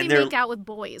 I guess they and they're- make out with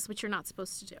boys, which you're not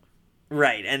supposed to do.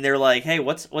 Right, and they're like, "Hey,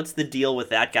 what's the deal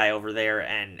with that guy over there?"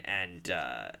 And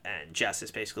Jess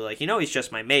is basically like, "He's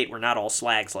just my mate. We're not all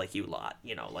slags like you lot,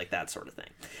 like that sort of thing."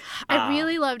 I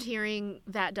really loved hearing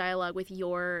that dialogue with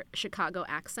your Chicago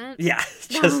accent. Yeah,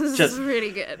 That was just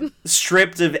really good.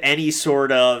 stripped of any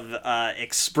sort of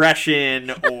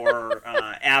expression or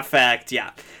affect.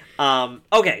 Yeah.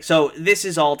 Okay, so this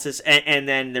is all to, and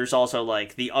then there's also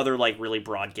like the other like really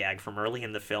broad gag from early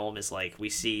in the film is like we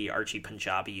see Archie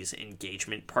Punjabi's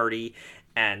engagement party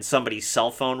and somebody's cell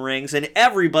phone rings and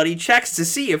everybody checks to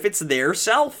see if it's their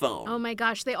cell phone. Oh my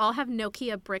gosh, they all have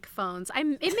Nokia brick phones. It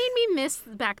made me miss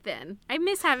back then. I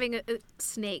miss having a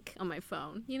snake on my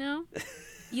phone,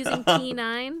 Using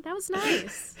T9. That was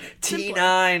nice.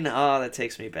 T9. Oh, that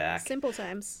takes me back. Simple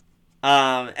times.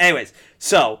 Anyways,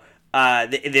 so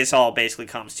this all basically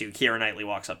comes to Keira Knightley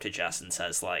walks up to Jess and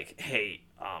says like, "Hey,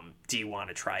 do you want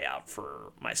to try out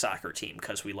for my soccer team?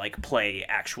 Because we play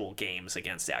actual games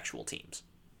against actual teams."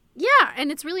 Yeah, and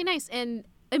it's really nice. And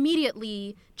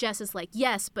immediately Jess is like,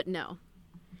 yes, but no.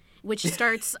 Which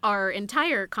starts our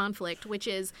entire conflict, which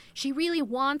is she really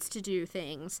wants to do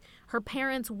things. Her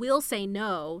parents will say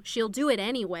no. She'll do it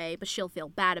anyway, but she'll feel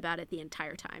bad about it the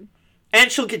entire time.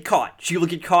 And she'll get caught. She will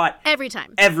get caught Every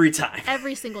time. every time.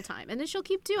 Every single time. And then she'll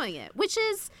keep doing it, which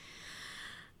is,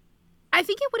 I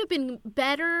think it would have been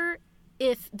better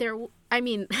if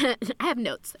I have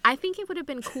notes. I think it would have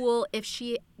been cool if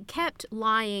she kept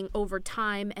lying over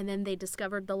time and then they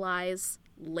discovered the lies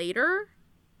later.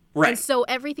 Right. And so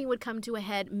everything would come to a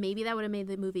head. Maybe that would have made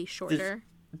the movie shorter.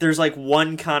 There's like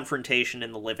one confrontation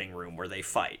in the living room where they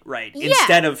fight, right? Yeah.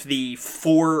 Instead of the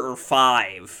 4 or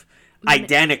 5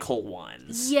 identical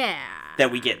ones Yeah.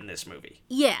 that we get in this movie.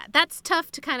 Yeah, that's tough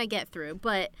to kind of get through,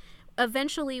 but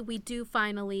eventually we do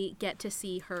finally get to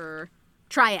see her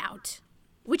try out,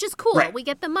 which is cool. Right. We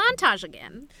get the montage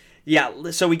again. Yeah,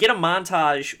 so we get a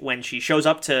montage when she shows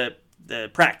up to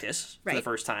the practice for the Right.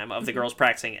 first time of the girls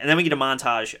practicing, and then we get a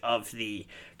montage of the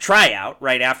tryout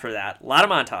right after that. A lot of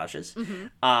montages.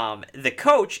 The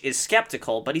coach is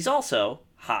skeptical, but he's also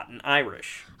hot and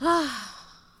Irish.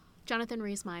 Jonathan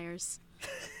Rhys-Meyers.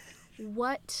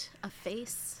 What a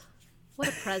face. What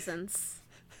a presence.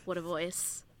 What a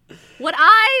voice. What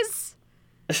eyes!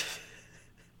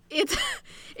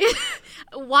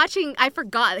 Watching, I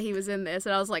forgot that he was in this,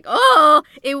 and I was like, oh!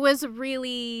 It was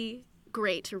really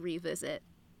great to revisit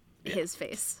his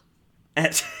face.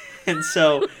 And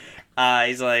so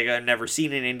he's like, I've never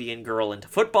seen an Indian girl into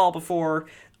football before.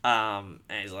 And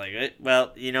he's like,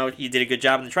 well, you did a good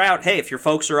job in the tryout. Hey, if your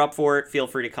folks are up for it, feel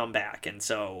free to come back. And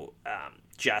so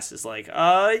Jess is like,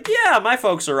 yeah, my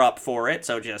folks are up for it.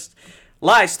 So just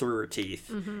lies through her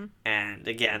teeth. And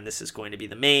again, this is going to be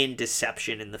the main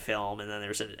deception in the film. And then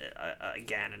there's, a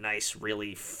nice,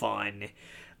 really fun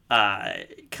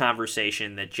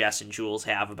conversation that Jess and Jules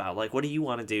have about, like, what do you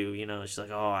want to do? She's like,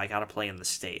 oh, I got to play in the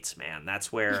States, man.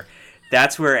 That's where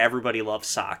everybody loves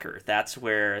soccer. That's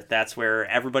where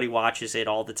everybody watches it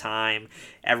all the time.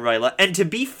 And to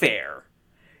be fair,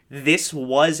 this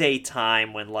was a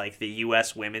time when, like, the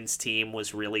U.S. women's team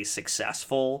was really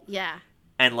successful. Yeah.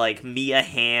 And, like, Mia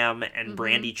Hamm and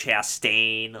Brandi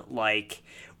Chastain, like,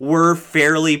 were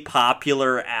fairly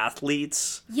popular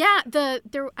athletes. Yeah,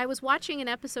 I was watching an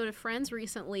episode of Friends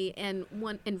recently, and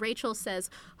Rachel says,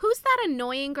 "Who's that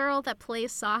annoying girl that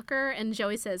plays soccer?" And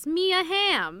Joey says, "Mia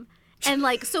Hamm." And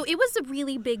like, so it was a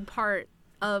really big part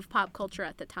of pop culture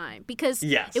at the time because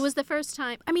Yes. it was the first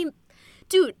time. I mean,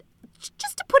 dude,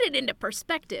 just to put it into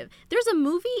perspective, there's a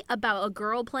movie about a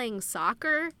girl playing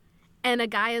soccer, and a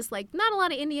guy is like, "Not a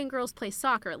lot of Indian girls play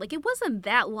soccer." Like, it wasn't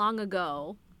that long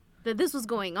ago that this was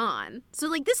going on. So,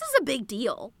 like, this is a big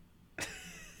deal.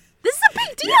 This is a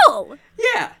big deal.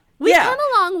 Yeah. We've come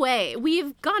a long way.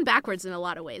 We've gone backwards in a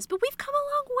lot of ways, but we've come a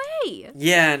long way.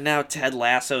 Yeah, now Ted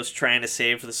Lasso's trying to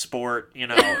save the sport.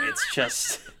 It's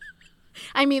just...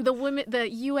 I mean, the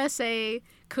USA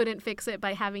couldn't fix it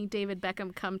by having David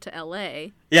Beckham come to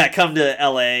L.A. Yeah, come to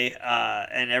L.A.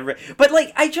 But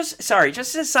just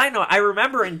as a side note, I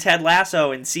remember in Ted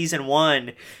Lasso in season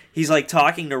 1, he's like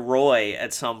talking to Roy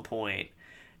at some point.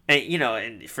 And,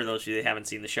 and for those of you that haven't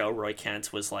seen the show, Roy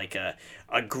Kent was like a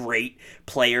great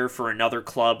player for another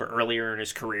club earlier in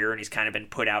his career, and he's kind of been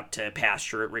put out to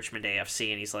pasture at Richmond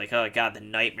AFC, and he's like, oh, God, the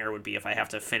nightmare would be if I have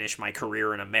to finish my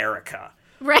career in America.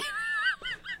 Right.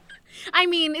 I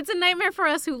mean, it's a nightmare for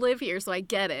us who live here, so I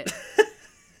get it.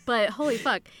 But holy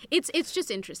fuck, it's just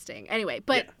interesting. Anyway,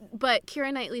 but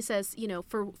Keira Knightley says,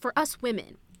 for us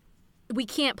women, we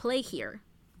can't play here,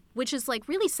 which is like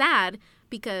really sad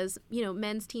because,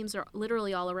 men's teams are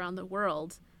literally all around the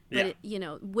world. But,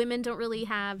 women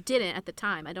didn't at the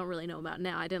time. I don't really know about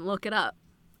now. I didn't look it up.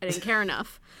 I didn't care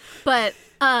enough. But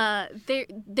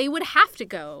they would have to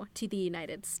go to the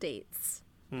United States.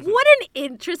 Mm-hmm. What an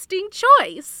interesting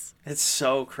choice. It's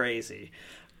so crazy.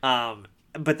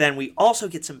 But then we also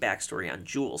get some backstory on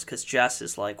Jules, because Jess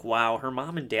is like, wow, her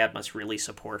mom and dad must really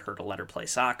support her to let her play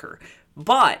soccer.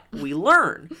 But we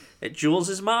learn that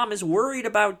Jules' mom is worried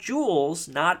about Jules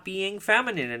not being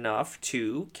feminine enough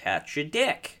to catch a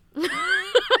dick.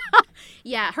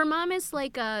 Yeah, her mom is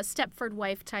like a Stepford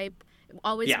wife type,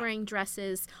 always wearing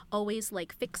dresses, always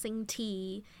like fixing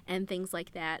tea and things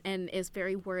like that, and is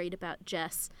very worried about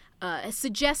Jess,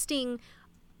 suggesting,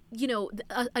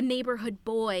 a neighborhood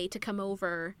boy to come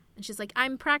over. And she's like,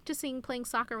 I'm practicing playing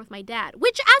soccer with my dad,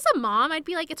 which as a mom, I'd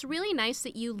be like, it's really nice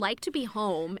that you like to be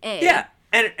home, A. Yeah,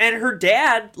 and her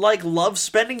dad, loves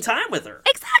spending time with her.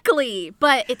 Exactly,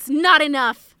 but it's not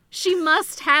enough. She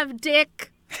must have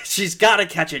dick. She's gotta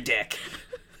catch a dick.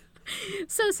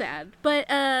 So sad, but,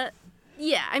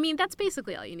 yeah, I mean, that's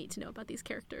basically all you need to know about these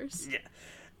characters. Yeah.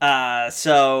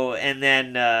 And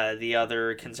then the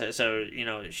other,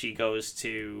 she goes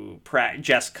to,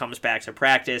 Jess comes back to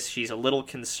practice. She's a little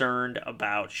concerned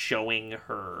about showing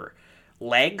her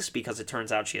legs because it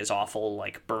turns out she has awful,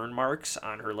 burn marks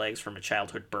on her legs from a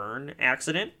childhood burn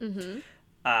accident.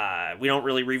 Mm-hmm. We don't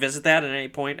really revisit that at any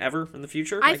point ever in the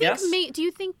future, I guess. Do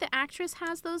you think the actress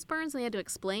has those burns and they had to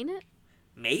explain it?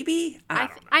 Maybe? I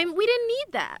don't know. We didn't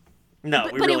need that. No,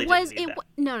 we really didn't need that.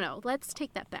 No, let's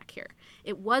take that back here.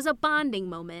 It was a bonding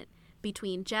moment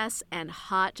between Jess and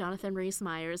hot Jonathan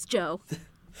Rhys-Meyers, Joe.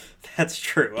 That's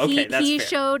true. Okay, that's fair. He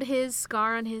showed his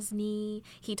scar on his knee.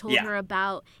 He told her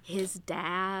about his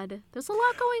dad. There's a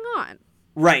lot going on.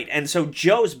 Right, and so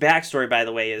Joe's backstory, by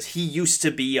the way, is he used to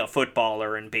be a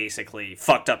footballer and basically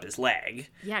fucked up his leg.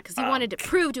 Yeah, because he wanted to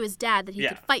prove to his dad that he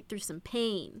could fight through some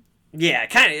pain. Yeah,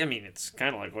 it's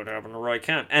kind of like what happened to Roy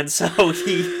Kent. And so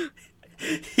he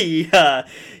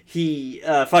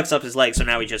fucks up his leg, so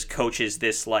now he just coaches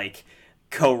this,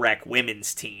 co-rec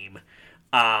women's team.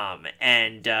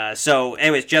 So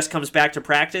anyways, Jess comes back to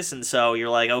practice, and so you're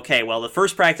like, okay, well, the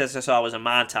first practice I saw was a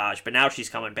montage, but now she's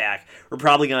coming back. We're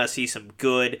probably going to see some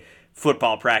good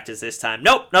football practice this time.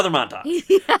 Nope, another montage.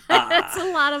 That's a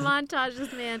lot of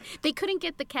montages, man. They couldn't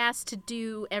get the cast to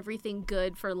do everything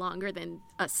good for longer than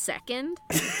a second.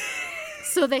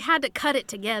 So they had to cut it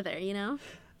together,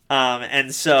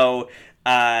 it's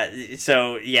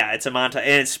a montage,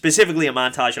 and it's specifically a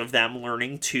montage of them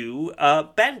learning to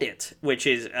bend it, which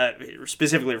is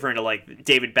specifically referring to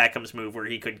David Beckham's move where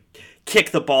he could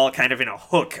kick the ball kind of in a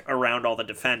hook around all the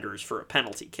defenders for a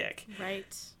penalty kick.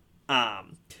 Right.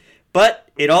 But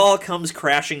it all comes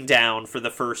crashing down for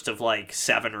the first of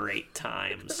 7 or 8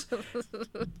 times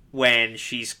when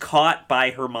she's caught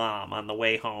by her mom on the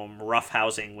way home,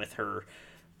 roughhousing with her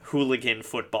hooligan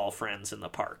football friends in the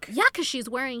park. Yeah, because she's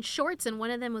wearing shorts and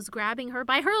one of them was grabbing her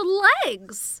by her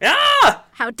legs. Ah!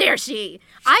 How dare she?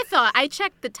 I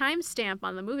checked the timestamp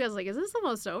on the movie. I was like, is this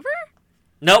almost over?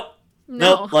 Nope.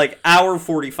 No. Nope, hour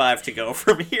 45 to go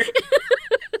from here.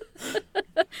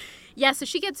 Yeah, so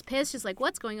she gets pissed. She's like,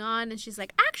 what's going on? And she's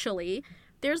like, actually,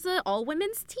 there's an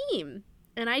all-women's team,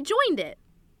 and I joined it.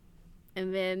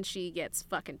 And then she gets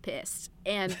fucking pissed.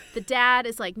 And the dad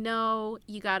is like, no,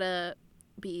 you gotta,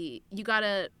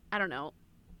 I don't know,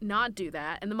 not do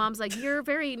that. And the mom's like, you're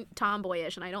very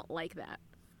tomboyish, and I don't like that.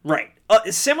 Right.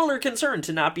 Similar concern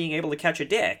to not being able to catch a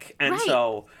dick. And right.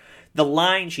 So the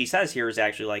line she says here is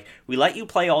actually we let you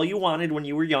play all you wanted when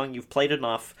you were young. You've played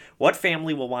enough. What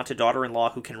family will want a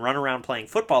daughter-in-law who can run around playing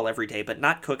football every day but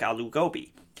not cook aloo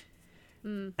gobi?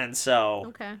 And so,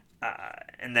 Okay.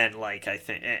 and then like I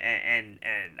think, and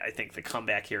I think the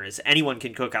comeback here is anyone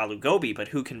can cook aloo gobi, but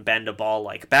who can bend a ball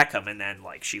like Beckham? And then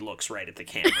like she looks right at the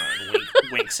camera and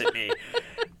winks at me.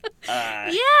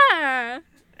 Yeah.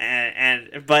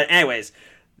 But anyways,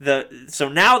 so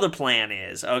now the plan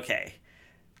is, okay,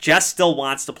 Jess still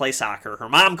wants to play soccer. Her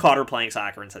mom caught her playing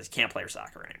soccer and says you can't play her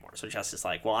soccer anymore. So Jess is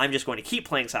like, well, I'm just going to keep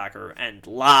playing soccer and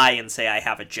lie and say I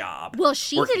have a job. Well,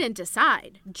 she working. didn't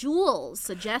decide. Jules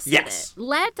suggested Yes. it.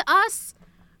 Let us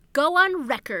go on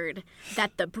record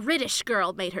that the British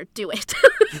girl made her do it.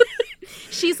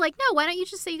 She's like, no, why don't you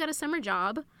just say you got a summer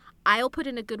job? I'll put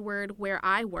in a good word where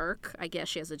I work. I guess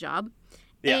she has a job.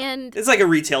 Yeah. And it's like a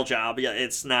retail job. Yeah,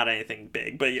 it's not anything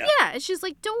big, but yeah. yeah, she's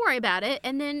like, don't worry about it.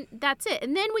 And then that's it.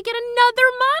 And then we get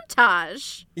another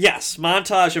montage. Yes,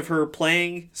 montage of her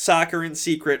playing soccer in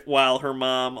secret while her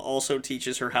mom also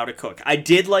teaches her how to cook. I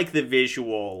did like the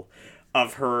visual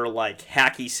of her like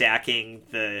hacky sacking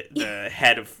the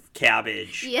head of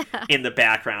cabbage in the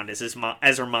background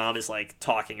as her mom is like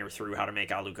talking her through how to make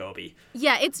aloo gobi.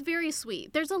 Yeah, it's very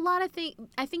sweet. There's a lot of things.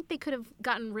 I think they could have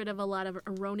gotten rid of a lot of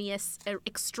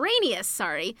extraneous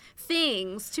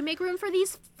things to make room for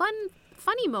these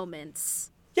funny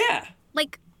moments. Yeah.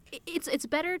 Like it's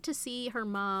better to see her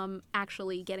mom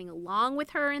actually getting along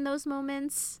with her in those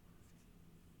moments,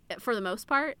 for the most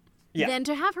part, than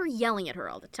to have her yelling at her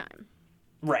all the time.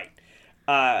 Right.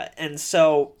 And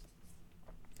so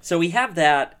we have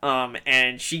that,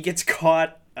 and she gets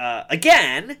caught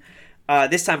again,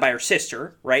 this time by her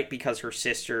sister, right? Because her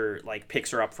sister, like, picks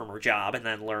her up from her job and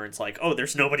then learns, like, oh,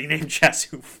 there's nobody named Jess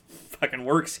who fucking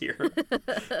works here.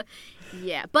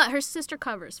 Yeah, but her sister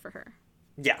covers for her.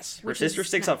 Yes, her sister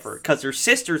sticks up for her, because her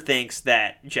sister thinks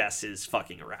that Jess is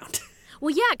fucking around.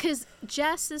 Well, yeah, because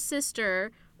Jess's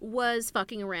sister was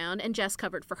fucking around, and Jess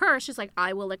covered for her. She's like,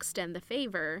 I will extend the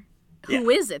favor.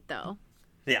 Who is it, though?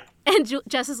 Yeah. And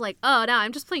Jess is like, oh, no,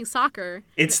 I'm just playing soccer.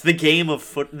 It's the game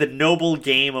of the noble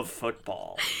game of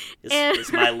football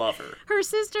is my lover. Her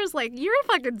sister's like, you're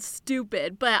fucking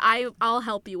stupid, but I'll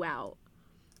help you out.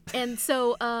 And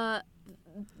so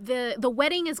the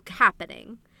wedding is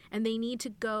happening, and they need to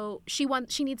go. She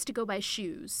needs to go buy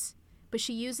shoes, but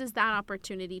she uses that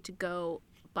opportunity to go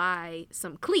buy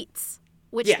some cleats,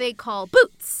 which they call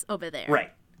boots over there.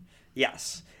 Right.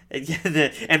 Yes.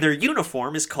 And their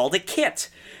uniform is called a kit.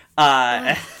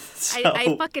 I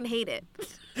fucking hate it.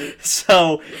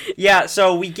 So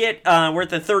we get, we're at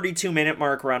the 32-minute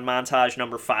mark. We're on montage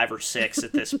number 5 or 6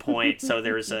 at this point. So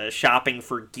there's a shopping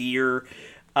for gear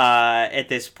at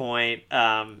this point. Jules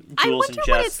I wonder and Jess.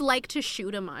 what it's like to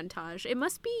shoot a montage. It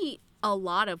must be a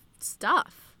lot of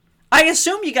stuff. I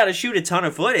assume you got to shoot a ton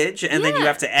of footage, and then you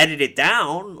have to edit it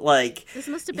down. Like, this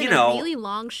must have been a really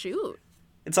long shoot.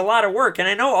 It's a lot of work, and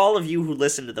I know all of you who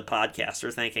listen to the podcast are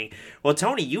thinking, well,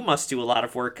 Tony, you must do a lot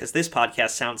of work because this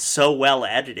podcast sounds so well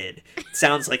edited. It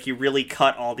sounds like you really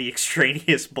cut all the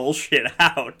extraneous bullshit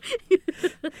out.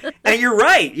 And you're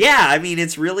right. Yeah, I mean,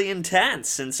 it's really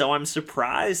intense, and so I'm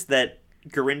surprised that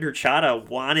Gurinder Chadha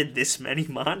wanted this many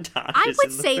montages. I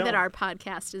would in the say film. that our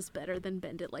podcast is better than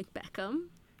Bend It Like Beckham.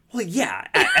 Well, yeah,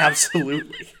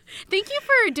 absolutely. Thank you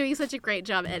for doing such a great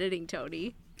job editing,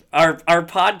 Tony. Our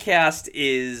podcast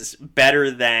is better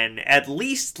than at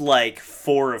least like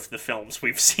 4 of the films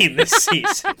we've seen this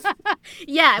season.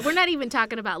 Yeah, we're not even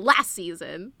talking about last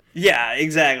season. Yeah,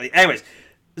 exactly. Anyways,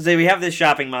 so we have this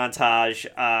shopping montage,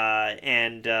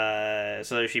 and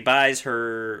so she buys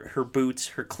her boots,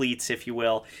 her cleats, if you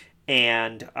will,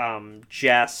 and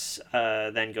Jess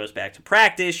then goes back to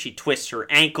practice. She twists her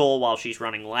ankle while she's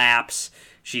running laps.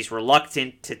 She's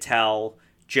reluctant to tell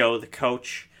Joe, the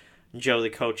coach. Joe, the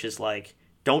coach, is like,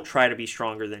 don't try to be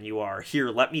stronger than you are. Here,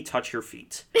 let me touch your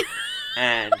feet.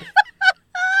 And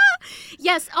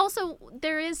yes, also,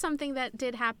 there is something that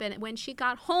did happen when she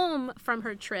got home from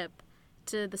her trip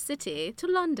to the city, to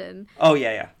London. Oh,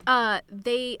 yeah.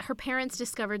 Her parents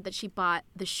discovered that she bought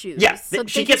the shoes. Yeah, so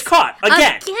she gets caught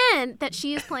again. Again, that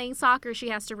she is playing soccer, she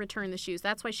has to return the shoes.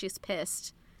 That's why she's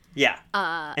pissed. Yeah.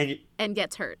 And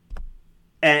gets hurt.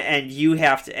 And you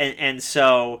have to, and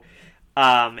so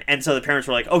the parents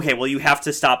were like, okay, well, you have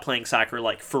to stop playing soccer,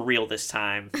 like, for real this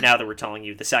time, now that we're telling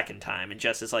you the second time. And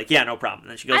Jess is like, yeah, no problem.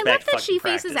 And then she goes back to fucking practice. I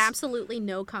love that she faces absolutely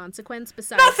no consequence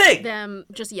besides them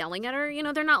just yelling at her. You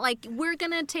know, they're not like, we're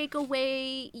going to take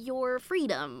away your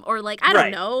freedom. Or, like, I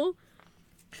don't know.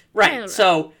 Right.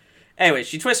 So, anyway,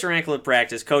 she twists her ankle at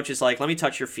practice. Coach is like, let me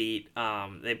touch your feet.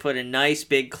 They put a nice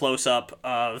big close-up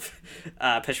of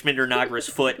Peshminder Nagra's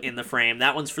foot in the frame.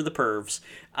 That one's for the pervs.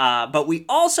 But we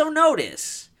also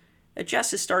notice that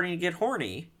Jess is starting to get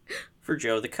horny for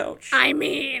Joe, the coach. I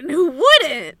mean, who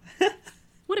wouldn't?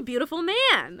 What a beautiful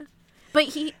man.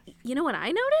 But you know what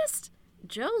I noticed?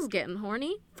 Joe's getting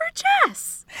horny for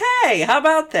Jess. Hey, how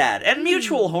about that? And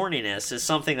mutual horniness is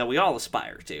something that we all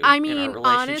aspire to. I in mean, our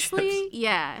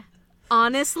relationships.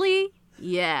 Honestly,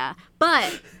 yeah.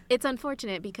 But it's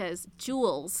unfortunate because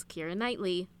Jules, Keira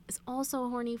Knightley, is also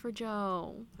horny for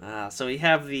Joe. So we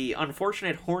have the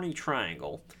unfortunate horny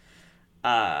triangle.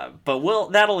 But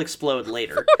that'll explode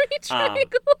later. Horny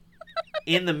triangle.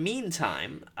 In the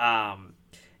meantime,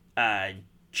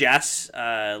 Jess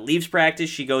leaves practice.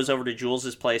 She goes over to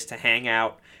Jules's place to hang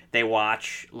out. They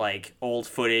watch like old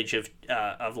footage of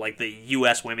like the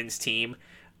U.S. women's team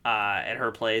at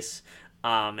her place.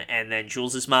 And then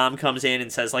Jules's mom comes in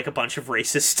and says like a bunch of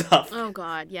racist stuff. Oh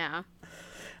God, yeah.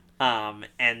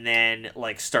 And then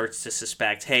like starts to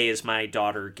suspect, hey, is my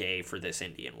daughter gay for this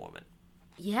Indian woman?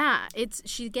 Yeah,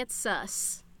 she gets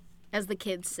sus, as the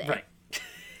kids say. Right.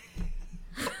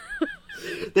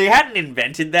 They hadn't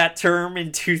invented that term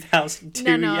in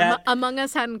 2002 no, yet. Among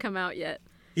Us hadn't come out yet.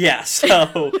 Yeah,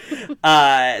 so,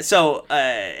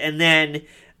 and then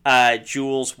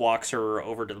Jules walks her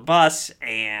over to the bus,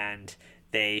 and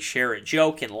they share a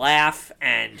joke and laugh,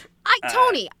 and...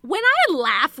 Tony, when I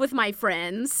laugh with my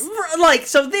friends... Like,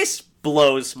 so this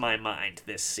blows my mind,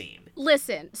 this scene.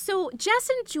 Listen, so Jess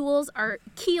and Jules are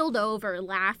keeled over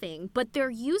laughing, but they're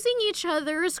using each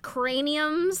other's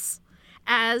craniums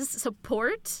as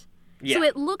support. Yeah. So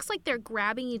it looks like they're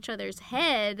grabbing each other's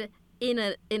head in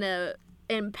a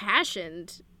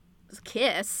impassioned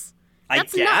kiss. I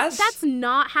guess. That's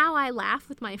not how I laugh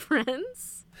with my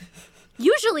friends.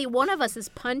 Usually one of us is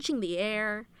punching the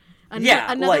air.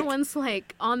 Another one's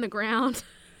like on the ground.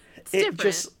 It's different.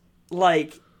 Just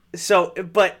like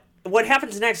but what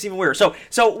happens next is even weirder. So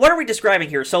what are we describing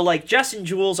here? So like Jess and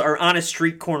Jules are on a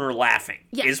street corner laughing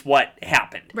is what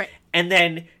happened. Right. And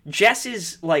then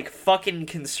Jess's like fucking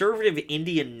conservative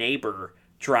Indian neighbor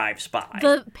drives by.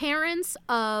 The parents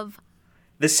of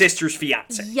the sister's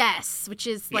fiance. Yes, which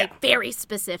is like very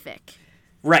specific.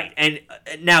 Right. And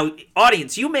now,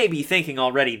 audience, you may be thinking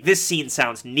already, this scene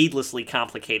sounds needlessly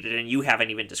complicated and you haven't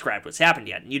even described what's happened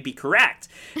yet. And you'd be correct.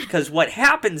 Because what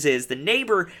happens is the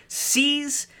neighbor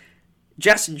sees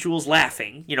Jess and Jules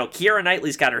laughing. You know, Keira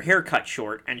Knightley's got her hair cut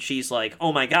short and she's like,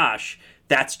 oh my gosh,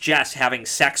 that's Jess having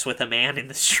sex with a man in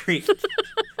the street.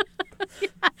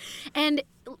 Yeah.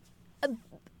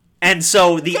 And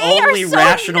so the only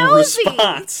rational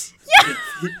response... Yeah.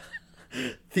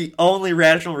 The only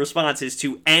rational response is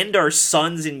to end our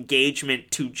son's engagement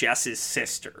to Jess's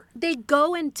sister. They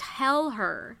go and tell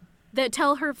her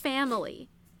family,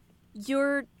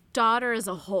 your daughter is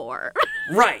a whore.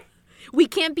 Right. We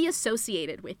can't be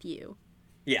associated with you.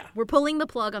 Yeah. We're pulling the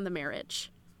plug on the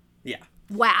marriage. Yeah.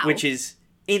 Wow. Which is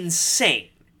insane.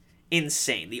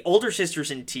 Insane. The older sister's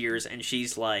in tears, and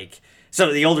she's like...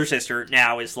 So the older sister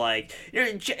now is like,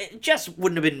 Jess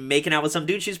wouldn't have been making out with some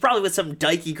dude. She's probably with some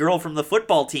dykey girl from the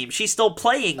football team. She's still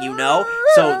playing, you know?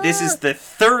 So this is the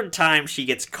third time she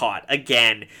gets caught.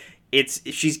 Again,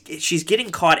 she's getting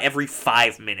caught every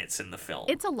 5 minutes in the film.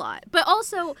 It's a lot. But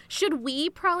also, should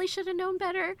have known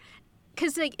better?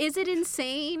 Because, like, is it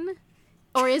insane?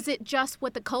 Or is it just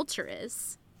what the culture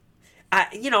is?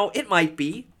 It might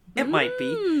be. It might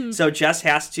be. So Jess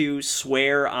has to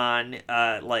swear on,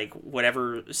 like,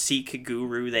 whatever Sikh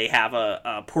guru they have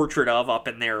a portrait of up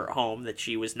in their home that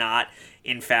she was not,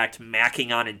 in fact,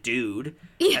 macking on a dude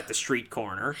at the street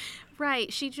corner.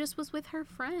 Right. She just was with her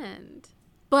friend.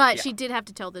 But she did have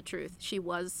to tell the truth. She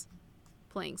was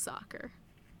playing soccer.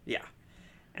 Yeah.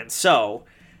 And so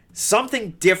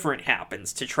something different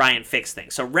happens to try and fix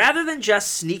things. So rather than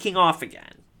just sneaking off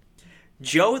again,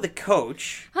 Joe, the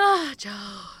coach...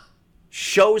 Joe...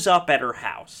 shows up at her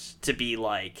house to be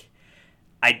like,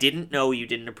 I didn't know you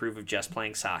didn't approve of just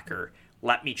playing soccer.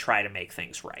 Let me try to make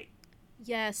things right.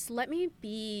 Yes, let me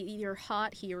be your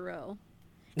hot hero.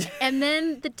 And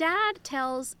then the dad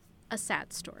tells a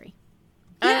sad story.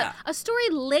 Yeah. A story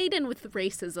laden with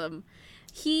racism.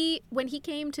 When he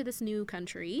came to this new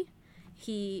country,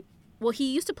 he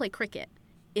used to play cricket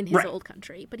in his old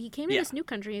country, but he came to this new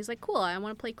country and he's like, cool, I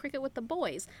want to play cricket with the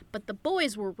boys. But the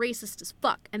boys were racist as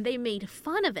fuck, and they made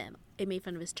fun of him. They made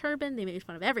fun of his turban, they made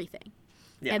fun of everything.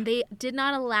 Yeah. And they did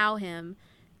not allow him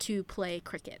to play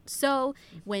cricket. So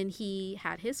when he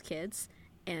had his kids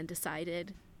and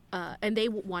decided, and they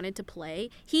wanted to play,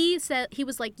 he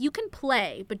was like, you can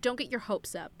play, but don't get your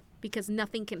hopes up, because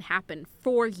nothing can happen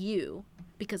for you,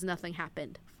 because nothing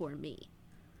happened for me.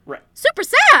 Right. Super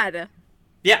sad!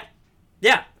 Yeah.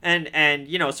 Yeah, and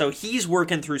so he's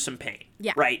working through some pain,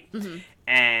 right? Mm-hmm.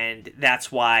 and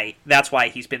that's why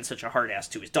he's been such a hard ass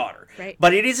to his daughter. Right.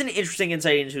 But it is an interesting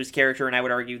insight into his character, and I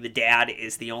would argue the dad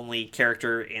is the only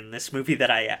character in this movie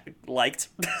that I liked.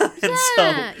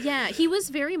 Yeah, he was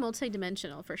very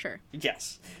multidimensional for sure.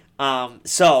 Yes.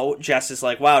 So Jess is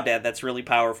like, wow, Dad, that's really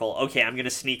powerful. Okay, I'm going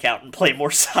to sneak out and play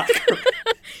more soccer.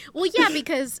 Well, yeah,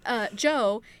 because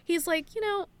Joe, he's like,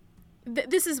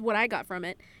 this is what I got from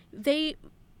it. They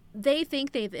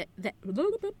think they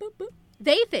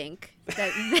think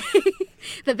that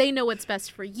they know what's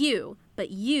best for you, but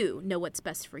you know what's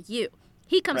best for you.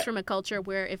 He comes from a culture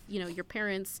where if, your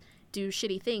parents do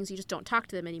shitty things, you just don't talk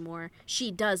to them anymore.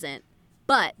 She doesn't.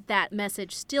 But that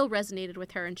message still resonated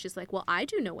with her, and she's like, well, I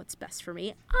do know what's best for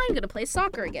me. I'm going to play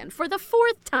soccer again for the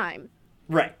 4th time.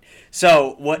 Right.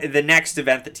 So the next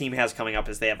event the team has coming up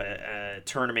is they have a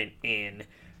tournament in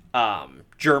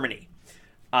Germany.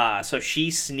 So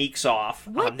she sneaks off.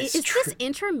 What is this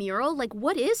intramural? Like,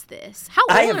 what is this? How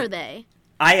old are they?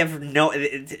 I have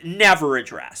never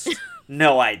addressed.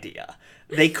 No idea.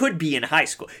 They could be in high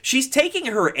school. She's taking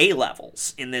her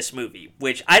A-levels in this movie,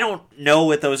 which I don't know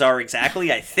what those are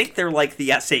exactly. I think they're like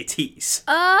the SATs.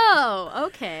 Oh,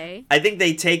 okay. I think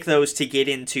they take those to get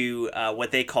into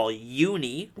what they call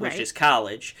uni, which is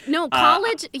college. No,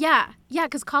 college, yeah,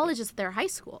 because college is their high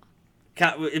school.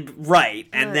 Right,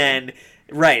 and then...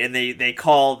 Right, and they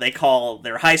call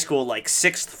their high school like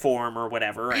 6th form or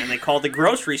whatever, and they call the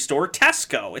grocery store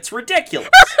Tesco. It's ridiculous.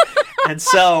 And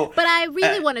so... But I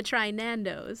really want to try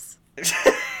Nando's.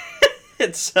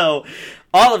 And so,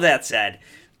 all of that said,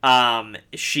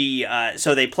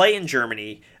 so they play in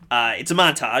Germany. It's a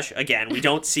montage. Again, we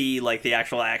don't see like the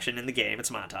actual action in the game. It's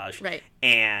a montage. Right.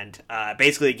 And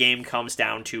basically the game comes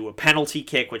down to a penalty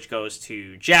kick, which goes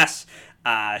to Jess.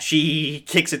 She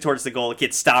kicks it towards the goal. It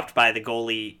gets stopped by the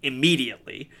goalie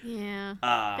immediately. Yeah,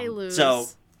 they lose. So,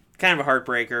 kind of a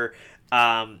heartbreaker.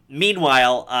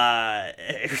 Meanwhile,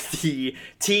 the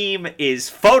team is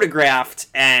photographed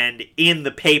and in the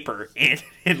paper in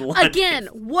London. Again,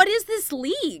 what is this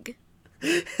league?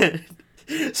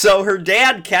 So her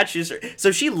dad catches her.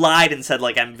 So she lied and said,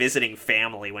 like, I'm visiting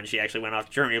family when she actually went off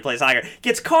to Germany to play soccer.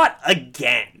 Gets caught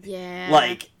again.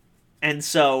 Yeah. And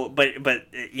so, but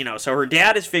so her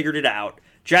dad has figured it out.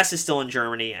 Jess is still in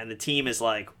Germany, and the team is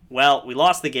like, well, we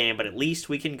lost the game, but at least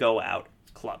we can go out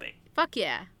clubbing. Fuck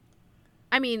yeah.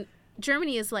 I mean,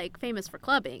 Germany is, like, famous for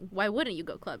clubbing. Why wouldn't you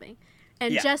go clubbing?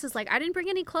 And Jess is like, I didn't bring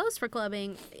any clothes for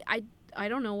clubbing. I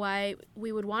don't know why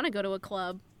we would want to go to a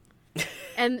club.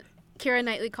 And Keira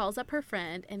Knightley calls up her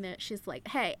friend, and she's like,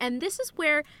 hey, and this is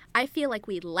where I feel like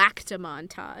we lacked a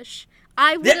montage.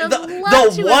 I would have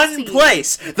loved to have seen.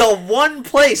 The one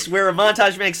place where a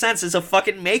montage makes sense is a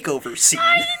fucking makeover scene.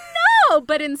 I know,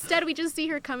 but instead we just see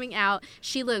her coming out.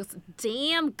 She looks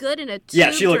damn good in a tube dress.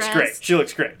 Yeah, she looks great. She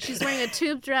looks great. She's wearing a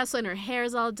tube dress and her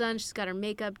hair's all done. She's got her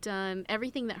makeup done.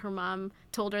 Everything that her mom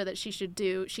told her that she should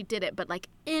do, she did it, but like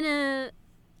in a,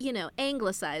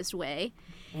 anglicized way.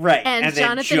 Right. And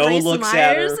Jonathan Joe Rhys looks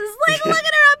Myers is like looking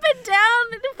her up and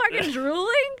down and fucking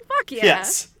drooling. Fuck yeah.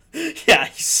 Yes. Yeah,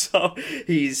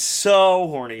 he's so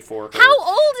horny for her. How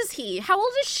old is he? How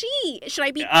old is she? Should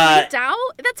I be freaked out?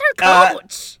 That's her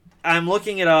coach. I'm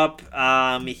looking it up.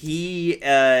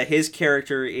 His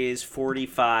character is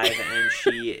 45 and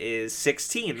she is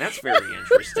 16. That's very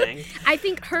interesting. I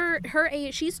think her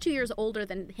age, she's 2 years older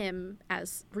than him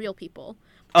as real people.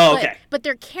 Oh, okay. But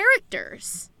their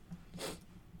characters.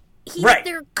 He's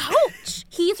their coach.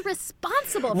 He's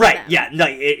responsible for them. Right, yeah. No,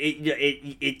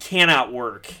 it cannot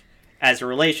work as a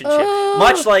relationship.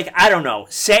 Much like, I don't know,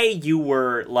 say you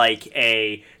were like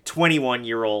a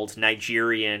 21-year-old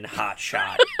Nigerian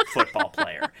hotshot football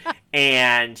player,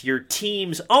 and your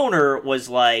team's owner was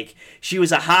like, she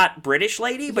was a hot British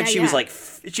lady, but she was like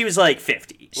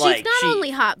 50. She's not only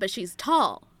hot, but she's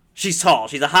tall. She's tall.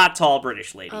 She's a hot, tall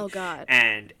British lady. Oh God.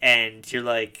 And you're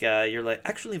like,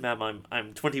 actually, ma'am,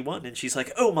 I'm 21, and she's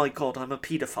like, oh my God, I'm a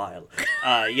pedophile.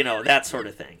 That sort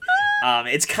of thing.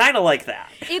 It's kind of like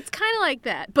that. It's kind of like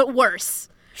that, but worse.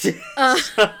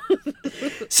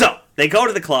 So they go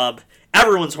to the club.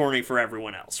 Everyone's horny for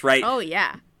everyone else, right? Oh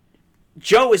yeah.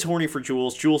 Joe is horny for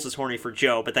Jules. Jules is horny for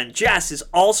Joe. But then Jess is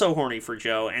also horny for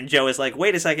Joe. And Joe is like,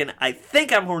 wait a second, I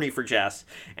think I'm horny for Jess.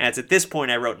 And it's at this point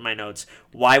I wrote in my notes,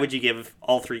 why would you give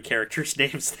all three characters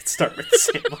names that start with the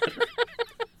same letter?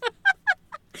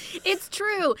 It's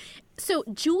true. So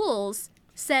Jules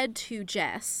said to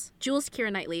Jess, Jules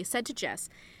Keira Knightley said to Jess,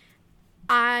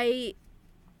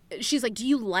 she's like, do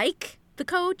you like the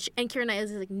coach? And Keira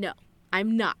Knightley's like, no.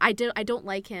 I'm not. I don't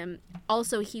like him.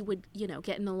 Also, he would,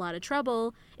 get in a lot of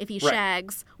trouble if he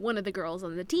shags one of the girls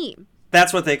on the team.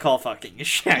 That's what they call fucking, is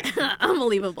shagging.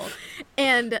 Unbelievable.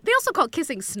 And they also call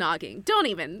kissing snogging. Don't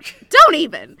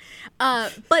even.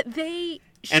 But they...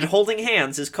 And holding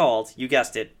hands is called, you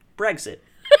guessed it, Brexit.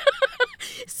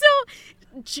 So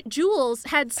Jules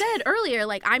had said earlier,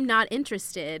 like, I'm not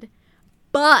interested,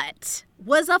 but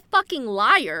was a fucking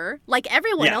liar, like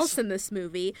everyone else in this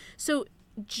movie. So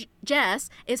Jess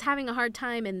is having a hard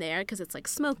time in there because it's like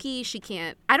smoky. She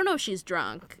can't, I don't know if she's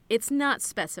drunk. It's not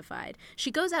specified. She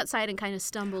goes outside and kind of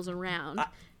stumbles around.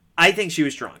 I think she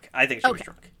was drunk. Was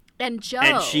drunk. And Joe.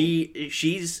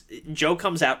 And Joe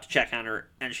comes out to check on her,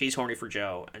 and she's horny for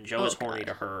Joe, and Joe is horny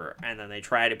to her, and then they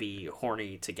try to be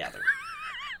horny together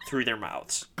through their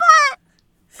mouths.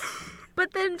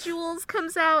 But then Jules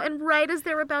comes out, and right as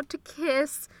they're about to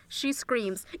kiss, she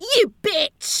screams, "You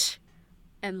bitch!"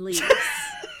 and leaves.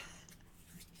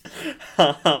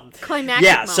 Climactic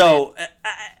moment. So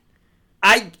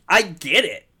I get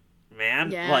it,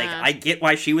 man. Yeah. Like, I get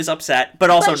why she was upset,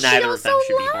 but also neither of them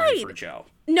should be horny lied. for Joe.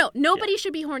 No, nobody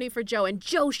should be horny for Joe, and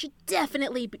Joe should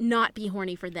definitely not be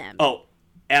horny for them. Oh,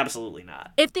 absolutely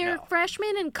not. If they're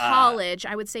freshmen in college,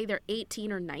 I would say they're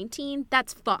 18 or 19.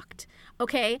 That's fucked,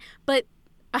 okay? But,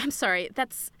 I'm sorry,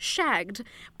 that's shagged.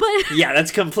 But yeah,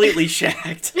 that's completely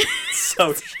shagged.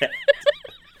 So shagged.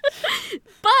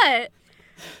 But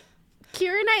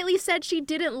Keira Knightley said she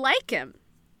didn't like him.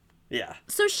 Yeah.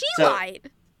 So she lied.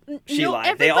 She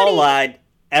lied. They all lied.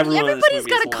 Everybody's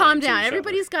got to calm down.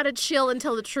 Everybody's got to chill and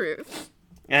tell the truth.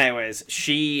 Anyways,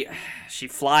 she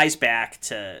flies back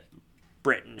to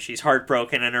Britain. She's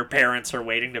heartbroken, and her parents are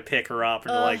waiting to pick her up.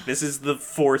 And they're like, this is the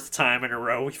 4th time in a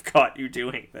row we've caught you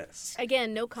doing this.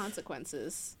 Again, no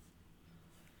consequences.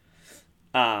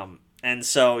 And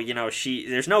so, you know,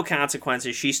 there's no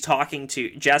consequences.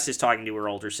 Jess is talking to her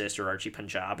older sister, Archie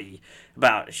Punjabi,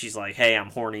 she's like, hey, I'm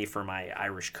horny for my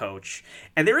Irish coach.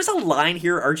 And there is a line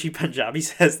here Archie Punjabi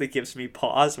says that gives me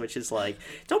pause, which is like,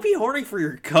 don't be horny for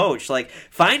your coach. Like,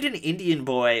 find an Indian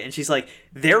boy. And she's like,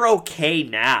 they're okay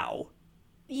now.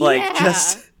 Yeah. Like,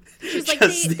 just... She's like,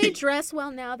 they dress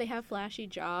well now. They have flashy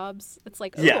jobs. It's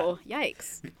like, oh,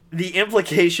 yikes. The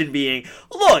implication being,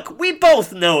 look, we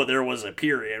both know there was a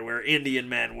period where Indian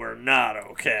men were not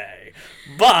okay.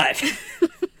 But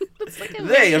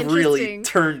they have really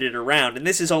turned it around. And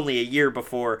this is only a year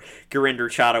before Gurinder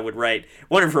Chadha would write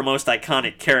one of her most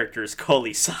iconic characters,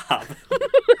 Koli Saab.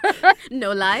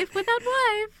 No life without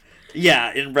wife.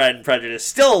 Yeah, in Pride and Prejudice.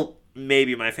 Still...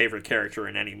 maybe my favorite character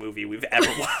in any movie we've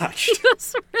ever watched.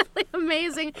 It's really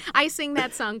amazing. I sing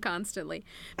that song constantly.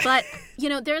 But, you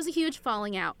know, there's a huge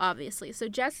falling out, obviously. So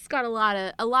Jess got a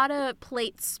lot of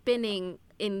plates spinning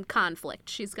in conflict.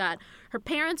 She's got her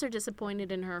parents are disappointed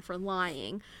in her for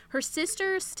lying. Her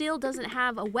sister still doesn't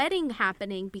have a wedding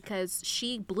happening because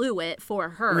she blew it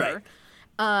for her.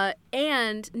 Right.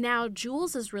 And now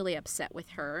Jules is really upset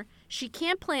with her. She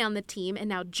can't play on the team, and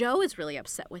now Joe is really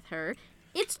upset with her.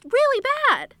 It's really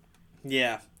bad.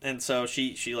 Yeah, and so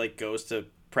she like goes to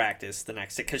practice the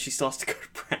next day because she still has to go to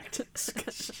practice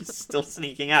because she's still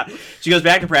sneaking out. She goes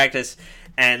back to practice,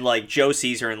 and like Joe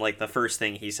sees her, and like the first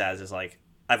thing he says is like,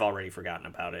 "I've already forgotten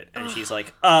about it," and she's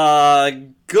like,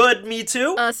 "Good, me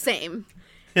too." Same.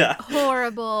 Yeah.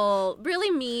 Horrible. Really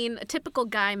mean. A typical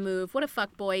guy move. What a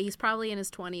fuckboy. He's probably in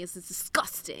his 20s. It's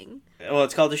disgusting. Well,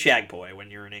 it's called a shag boy when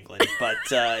you're in England. But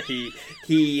he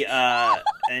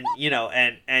and you know,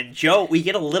 and Joe, we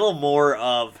get a little more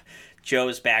of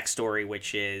Joe's backstory,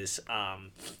 which is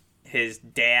his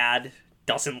dad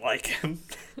doesn't like him.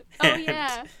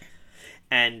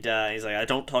 And he's like, I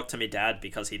don't talk to my dad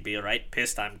because he'd be right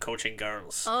pissed I'm coaching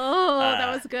girls. Oh,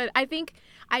 that was good. I think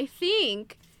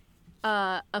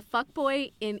a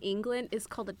fuckboy in England is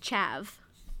called a chav.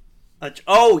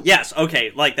 Oh, yes.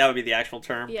 Okay. Like, that would be the actual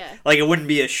term. Yeah. Like, it wouldn't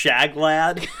be a shag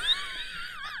lad.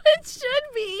 It should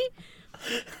be.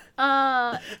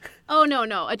 Oh,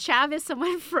 no. A chav is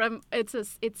someone from... It's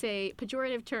a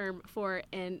pejorative term for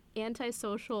an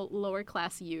antisocial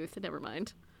lower-class youth. Never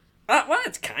mind. Well,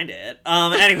 that's kind of it.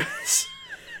 Anyways...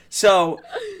 So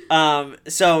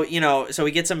you know, so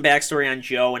we get some backstory on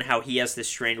Joe and how he has this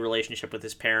strained relationship with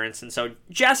his parents. And so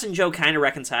Jess and Joe kind of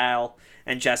reconcile,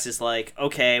 and Jess is like,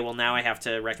 okay, well, now I have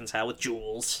to reconcile with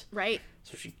Jules. Right.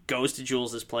 So she goes to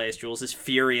Jules' place. Jules is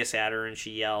furious at her, and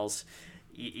she yells,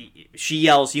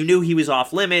 you knew he was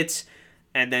off limits.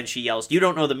 And then she yells, you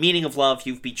don't know the meaning of love.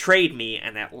 You've betrayed me.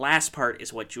 And that last part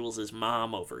is what Jules'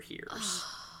 mom overhears.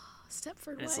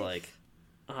 Stepford wife. It's like,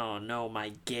 oh no,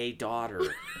 my gay daughter.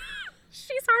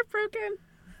 She's heartbroken.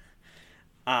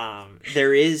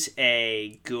 There is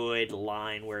a good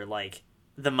line where like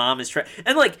the mom is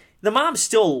and like the mom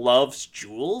still loves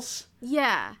Jules.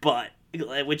 Yeah. But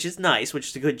which is nice, which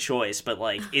is a good choice, but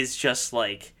like is just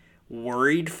like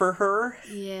worried for her.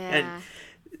 Yeah.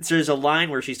 And so there's a line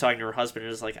where she's talking to her husband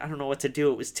and is like, I don't know what to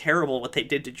do. It was terrible what they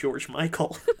did to George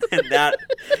Michael. And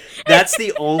that's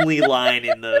the only line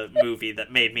in the movie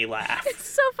that made me laugh. It's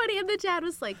so funny. And the dad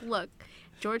was like, look,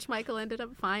 George Michael ended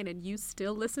up fine and you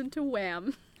still listen to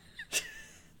Wham.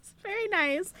 It's very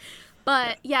nice.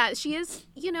 But yeah, she is,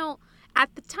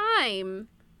 at the time,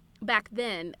 back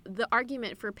then, the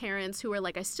argument for parents who are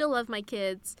like, I still love my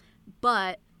kids,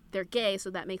 but they're gay, so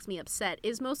that makes me upset,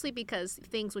 is mostly because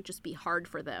things would just be hard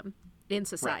for them in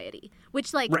society. Right.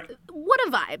 Which, like, what a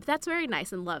vibe. That's very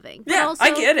nice and loving. But yeah, also,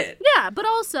 I get it. Yeah, but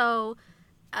also,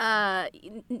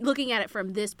 looking at it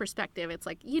from this perspective, it's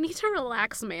like, you need to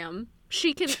relax, ma'am.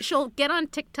 She'll get on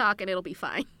TikTok and it'll be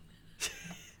fine.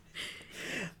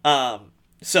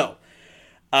 So,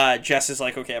 Jess is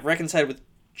like, okay, I've reconciled with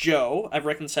Joe. I've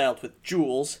reconciled with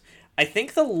Jules. I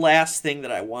think the last thing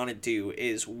that I want to do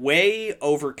is way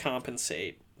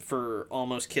overcompensate for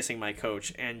almost kissing my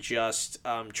coach and just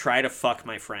try to fuck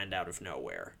my friend out of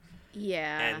nowhere.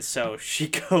 Yeah. And so she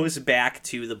goes back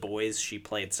to the boys she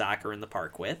played soccer in the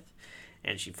park with,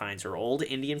 and she finds her old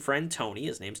Indian friend Tony.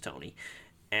 His name's Tony.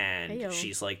 And Hey-yo.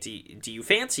 she's like, do you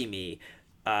fancy me?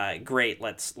 Great,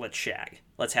 let's shag.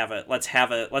 Let's have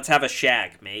a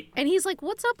shag, mate. And he's like,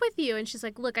 what's up with you? And she's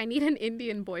like, look, I need an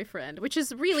Indian boyfriend, which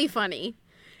is really funny.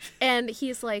 And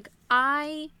he's like,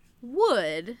 I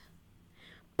would,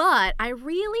 but I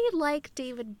really like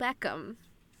David Beckham.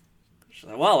 She's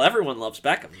like, well, everyone loves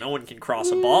Beckham. No one can cross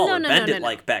a ball and bend it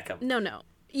like Beckham. No.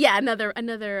 Yeah, another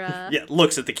Yeah,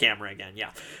 looks at the camera again,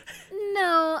 yeah.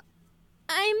 No,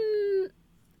 I'm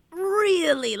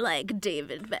really like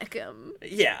David Beckham.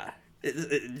 Yeah.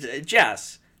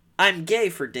 Jess, I'm gay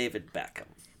for David Beckham.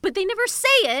 But they never say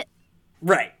it.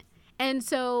 Right. And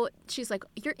so she's like,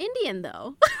 you're Indian,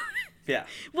 though. Yeah.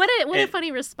 What a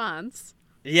funny response.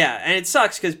 Yeah, and it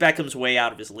sucks because Beckham's way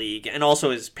out of his league, and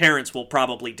also his parents will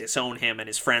probably disown him, and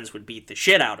his friends would beat the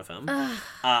shit out of him,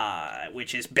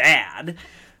 which is bad.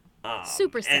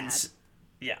 Super sad. And,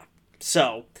 yeah.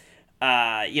 So,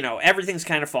 everything's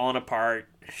kind of falling apart.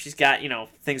 She's got,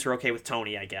 things are okay with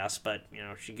Tony, I guess, but,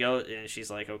 she goes, and she's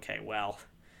like, okay, well,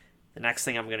 the next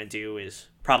thing I'm going to do is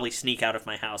probably sneak out of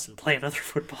my house and play another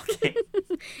football game.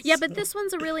 Yeah, but this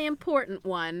one's a really important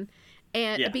one,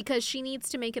 and because she needs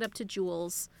to make it up to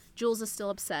Jules. Jules is still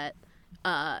upset.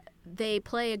 They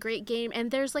play a great game,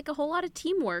 and there's, like, a whole lot of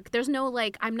teamwork. There's no,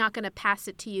 like, I'm not going to pass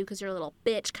it to you because you're a little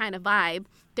bitch kind of vibe.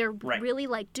 They're really,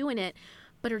 like, doing it,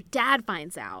 but her dad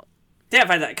finds out.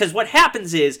 Because what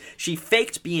happens is she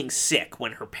faked being sick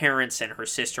when her parents and her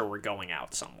sister were going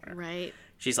out somewhere. Right.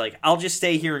 She's like, I'll just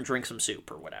stay here and drink some soup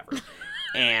or whatever.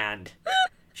 And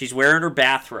she's wearing her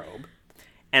bathrobe.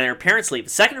 And her parents leave. The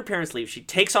second her parents leave, she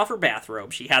takes off her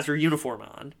bathrobe. She has her uniform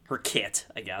on, her kit,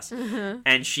 I guess. Mm-hmm.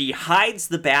 And she hides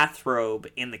the bathrobe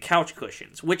in the couch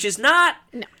cushions, which is not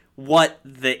what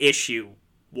the issue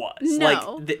was.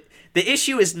 No. Like, the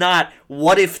issue is not,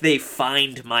 what if they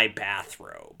find my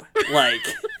bathrobe? Like,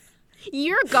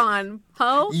 you're gone,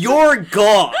 ho. You're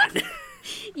gone.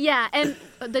 Yeah, and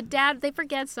the dad, they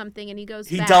forget something, and he goes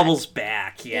back. He doubles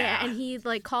back, yeah. And he,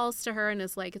 like, calls to her and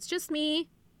is like, it's just me,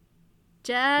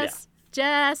 Jess,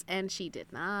 and she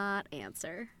did not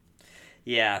answer.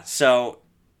 Yeah, so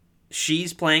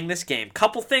she's playing this game.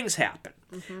 Couple things happen.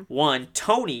 Mm-hmm. One,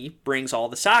 Tony brings all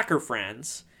the soccer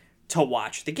friends to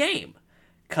watch the game,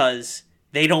 because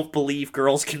they don't believe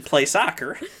girls can play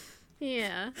soccer.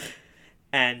 Yeah.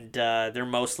 And they're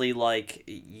mostly, like,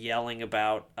 yelling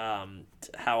about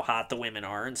how hot the women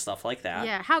are and stuff like that.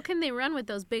 Yeah, how can they run with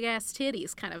those big-ass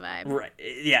titties kind of vibe? Right.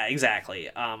 Yeah, exactly.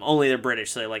 Only they're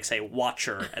British, so they, like, say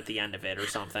watcher at the end of it or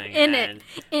something. In it.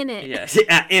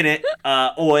 Yeah, in it.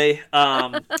 Oi.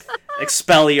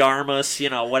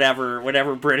 Expelliarmus,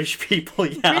 whatever British people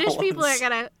yell. British people are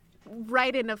going to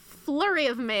write in a flurry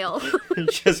of mail.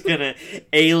 Just gonna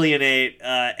alienate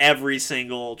every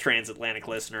single transatlantic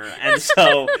listener, and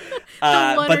so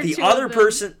but the other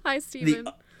person, hi Steven.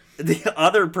 The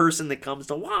other person that comes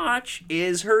to watch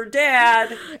is her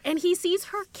dad, and he sees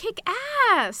her kick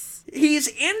ass. He's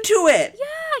into it.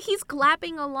 Yeah, he's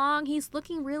clapping along. He's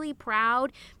looking really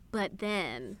proud, but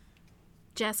then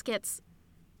Jess gets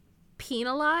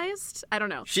penalized. I don't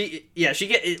know. She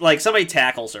get like somebody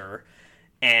tackles her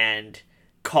and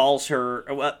calls her.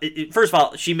 Well, first of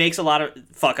all, she makes a lot of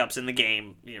fuck ups in the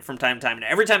game, from time to time. And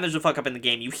every time there's a fuck up in the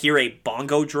game, you hear a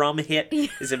bongo drum hit.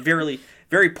 It's a very,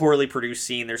 very poorly produced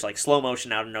scene. There's like slow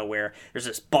motion out of nowhere. There's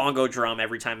this bongo drum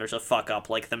every time there's a fuck up,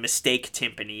 like the mistake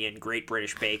timpani in Great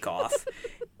British Bake Off,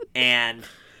 and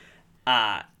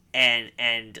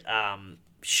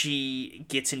she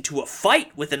gets into a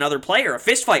fight with another player, a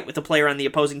fist fight with a player on the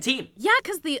opposing team. Yeah,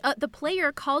 because the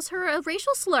player calls her a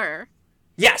racial slur.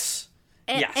 Yes.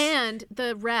 Yes. And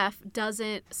the ref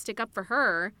doesn't stick up for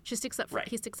her. He sticks up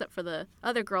for the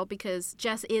other girl because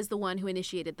Jess is the one who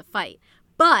initiated the fight.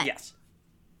 But yes.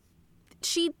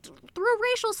 She threw a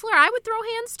racial slur. I would throw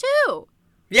hands too.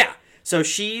 Yeah. So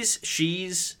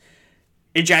she's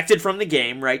ejected from the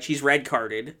game, right? She's red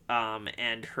carded.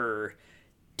 And her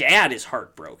dad is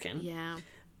heartbroken. Yeah.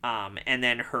 And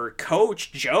then her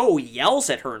coach, Joe,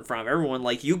 yells at her in front of everyone,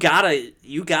 like, you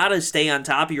gotta stay on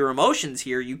top of your emotions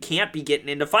here. You can't be getting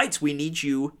into fights. We need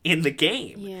you in the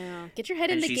game. Yeah. Get your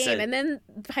head in the game. And then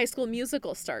High School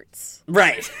Musical starts.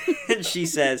 Right. And she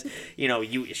says,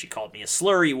 she called me a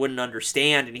slur. You wouldn't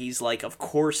understand. And he's like, of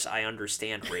course I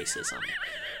understand racism.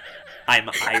 I'm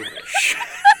Irish.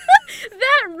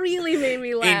 That really made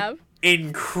me laugh.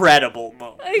 Incredible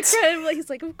moment. Incredible. He's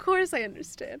like, of course I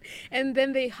understand. And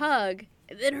then they hug,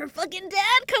 and then her fucking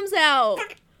dad comes out.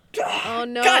 Oh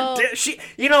no. God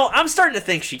damn, I'm starting to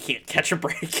think she can't catch a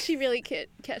break. She really can't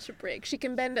catch a break. She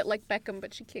can bend it like Beckham,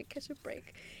 but she can't catch a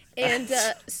break. And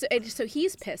so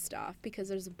he's pissed off because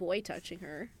there's a boy touching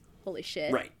her. Holy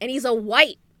shit. Right. And he's a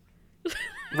white.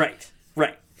 Right.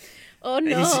 Oh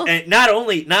no! And not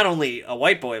only a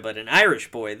white boy, but an Irish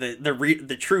boy,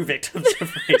 the true victims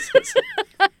of racism.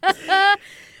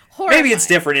 Maybe it's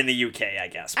different in the UK, I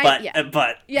guess. But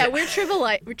we're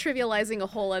trivializing a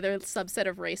whole other subset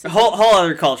of racism. Whole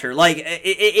other culture. Like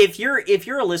if you're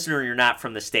a listener and you're not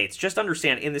from the States, just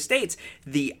understand in the States,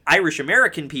 the Irish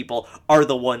American people are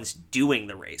the ones doing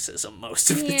the racism most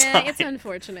of the time. Yeah, it's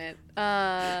unfortunate.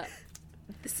 A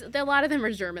lot of them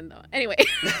are German though. Anyway.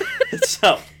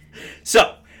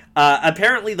 So,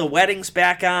 apparently the wedding's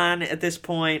back on at this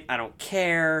point. I don't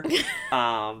care.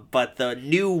 But the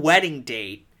new wedding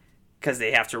date, because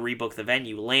they have to rebook the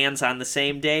venue, lands on the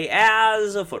same day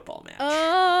as a football match.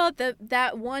 Oh,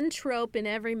 that one trope in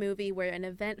every movie where an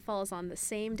event falls on the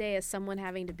same day as someone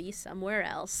having to be somewhere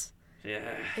else.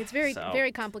 Yeah. It's very,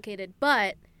 very complicated.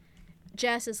 But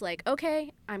Jess is like,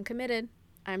 okay, I'm committed.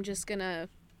 I'm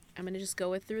going to just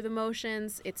go through the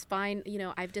motions. It's fine.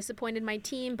 I've disappointed my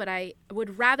team, but I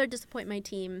would rather disappoint my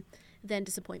team than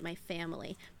disappoint my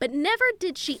family. But never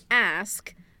did she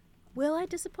ask, will I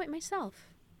disappoint myself?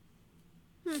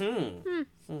 Maybe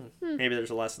there's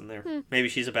a lesson there. Maybe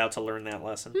she's about to learn that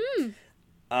lesson.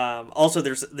 Also,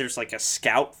 there's like a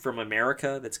scout from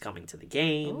America that's coming to the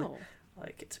game. Oh.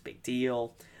 Like, it's a big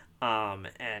deal.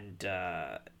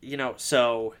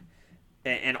 So...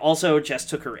 And also, Jess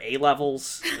took her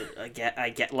A-levels. I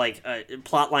get like a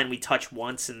plot line we touch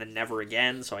once and then never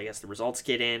again, so I guess the results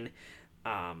get in.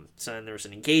 So then there's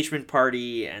an engagement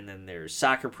party, and then there's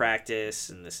soccer practice,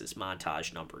 and this is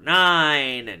montage number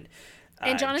 9.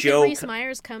 And Jonathan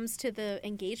Rhys-Meyers comes to the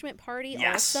engagement party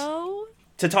also.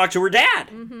 To talk to her dad.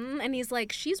 Mm-hmm. And he's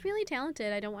like, she's really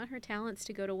talented. I don't want her talents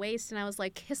to go to waste. And I was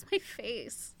like, kiss my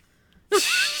face.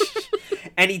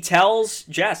 And he tells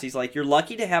Jess, he's like, you're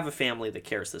lucky to have a family that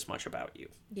cares this much about you.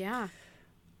 Yeah.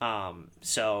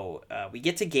 So we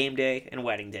get to game day and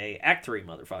wedding day, Act 3,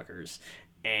 motherfuckers.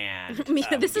 And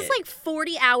this is like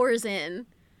 40 hours in.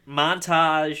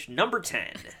 Montage number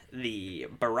 10. The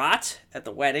barat at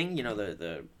the wedding,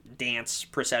 the dance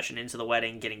procession into the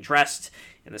wedding, getting dressed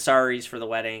in the saris for the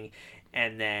wedding.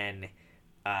 And then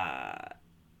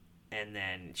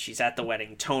she's at the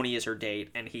wedding. Tony is her date,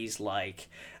 and he's like,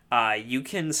 you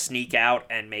can sneak out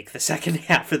and make the second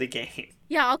half of the game.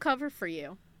 Yeah, I'll cover for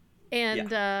you.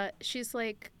 And she's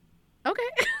like, okay.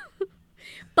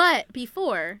 But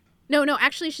before... No,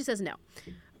 actually she says no.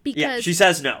 Because she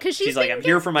says no. She's like, I'm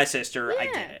here for my sister. I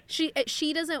get it.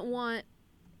 She doesn't want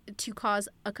to cause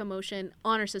a commotion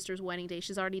on her sister's wedding day.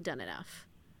 She's already done enough.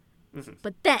 Mm-hmm.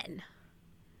 But then...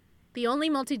 the only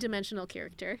multi-dimensional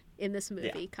character in this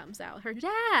movie comes out, her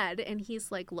dad, and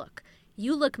he's like, look,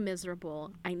 you look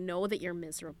miserable. I know that you're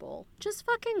miserable. Just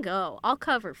fucking go. I'll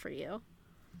cover for you.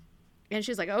 And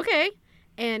she's like, okay.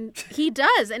 And he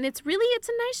does, and it's a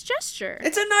nice gesture.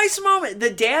 It's a nice moment. The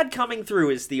dad coming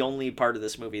through is the only part of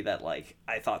this movie that, like,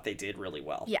 I thought they did really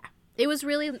well. Yeah. It was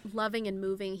really loving and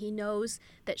moving. He knows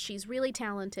that she's really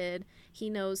talented. He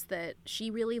knows that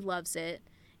she really loves it.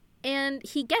 And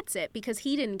he gets it because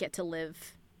he didn't get to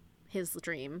live his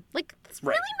dream. Like, it's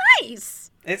really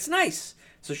nice. It's nice.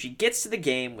 So she gets to the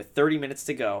game with 30 minutes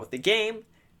to go. The game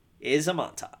is a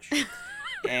montage.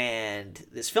 And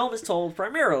this film is told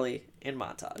primarily in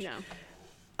montage.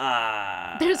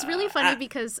 Yeah. There's really funny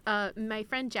because my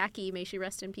friend Jackie, may she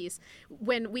rest in peace,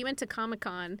 when we went to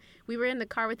Comic-Con, we were in the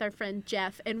car with our friend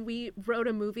Jeff, and we wrote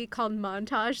a movie called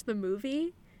Montage the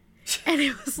Movie. And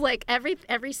it was like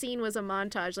every scene was a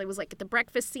montage. Like, it was like the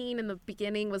breakfast scene in the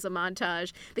beginning was a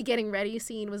montage. The getting ready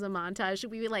scene was a montage.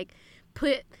 We like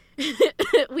put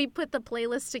we put the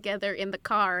playlist together in the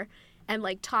car and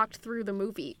like talked through the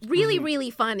movie. Really, really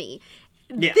funny.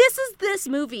 Yeah. This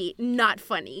movie not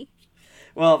funny.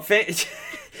 Well,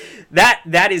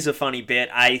 that is a funny bit.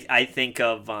 I think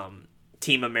of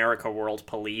Team America World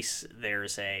Police.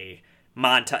 There's a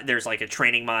montage. There's like a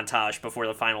training montage before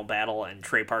the final battle, and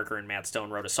Trey Parker and Matt Stone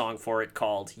wrote a song for it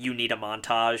called "You Need a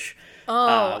Montage,"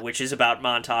 which is about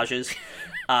montages.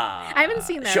 I haven't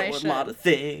seen that. Show a lot of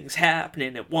things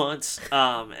happening at once,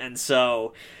 and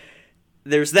so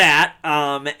there's that.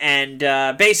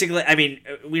 Basically, I mean,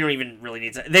 we don't even really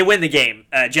need to. They win the game.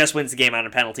 Jess wins the game on a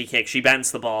penalty kick. She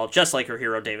bends the ball just like her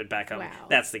hero David Beckham. Wow.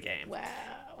 That's the game. Wow.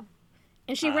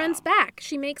 And she runs back.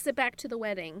 She makes it back to the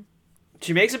wedding.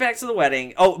 She makes it back to the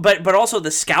wedding. Oh, but also the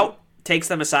scout takes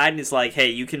them aside and is like, hey,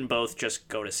 you can both just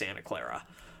go to Santa Clara.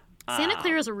 Santa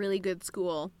Clara is a really good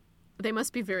school. They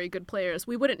must be very good players.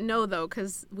 We wouldn't know, though,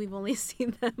 because we've only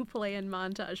seen them play in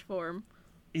montage form.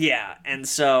 Yeah, and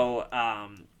so,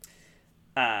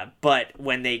 but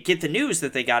when they get the news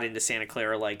that they got into Santa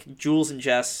Clara, like, Jules and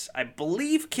Jess, I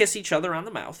believe, kiss each other on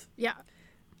the mouth. Yeah.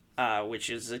 Which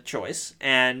is a choice,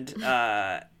 and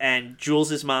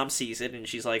Jules' mom sees it, and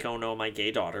she's like, "Oh no, my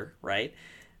gay daughter!" Right?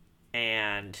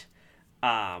 And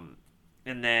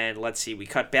then let's see, we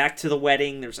cut back to the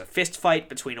wedding. There's a fist fight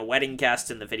between a wedding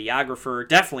guest and the videographer.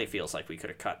 Definitely feels like we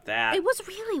could have cut that. It was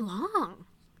really long.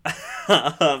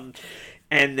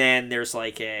 And then there's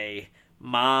like a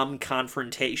mom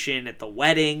confrontation at the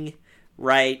wedding.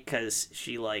 Right, because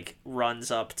she, like, runs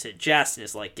up to Jess and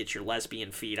is like, get your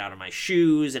lesbian feet out of my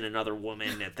shoes. And another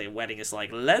woman at the wedding is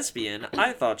like, lesbian?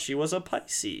 I thought she was a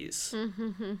Pisces.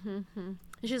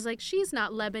 She's like, she's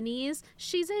not Lebanese.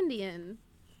 She's Indian.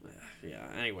 Yeah,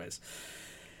 anyways.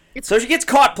 So she gets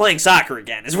caught playing soccer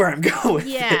again, is where I'm going with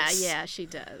this. Yeah, she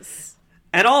does.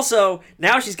 And also,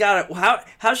 now she's got to...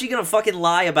 How's she going to fucking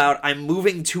lie about I'm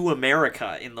moving to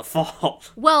America in the fall?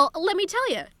 Well, let me tell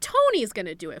you, Tony's going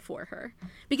to do it for her.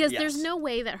 Because Yes. there's no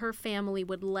way that her family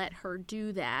would let her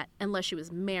do that unless she was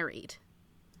married.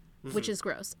 Which is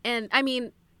gross. And, I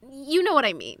mean, you know what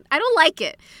I mean. I don't like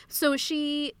it. So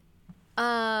she...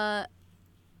 So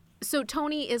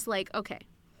Tony is like, okay,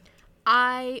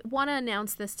 I want to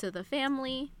announce this to the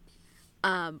family.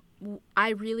 I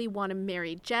really want to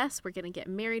marry Jess. We're going to get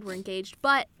married. We're engaged.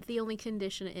 But the only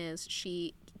condition is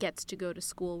she gets to go to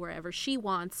school wherever she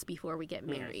wants before we get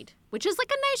married, which is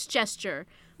like a nice gesture.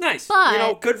 Nice.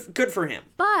 But, good for him.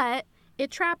 But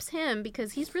it traps him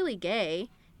because he's really gay.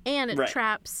 And it Right.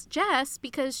 traps Jess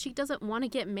because she doesn't want to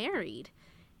get married.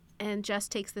 And Jess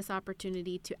takes this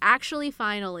opportunity to actually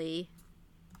finally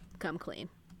come clean.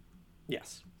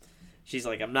 Yes. She's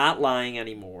like, I'm not lying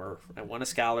anymore. I want a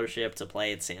scholarship to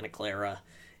play at Santa Clara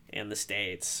in the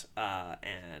States,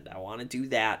 and I want to do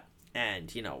that.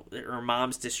 And, you know, her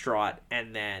mom's distraught,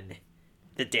 and then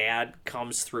the dad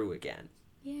comes through again.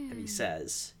 Yeah. And he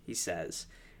says,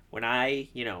 when I,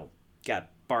 got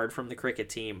barred from the cricket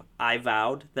team, I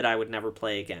vowed that I would never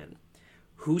play again.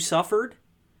 Who suffered?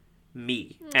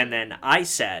 Me. And then I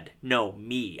said, no,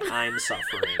 me. I'm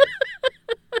suffering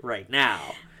right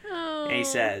now. And he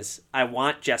says, I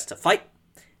want Jess to fight,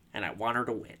 and I want her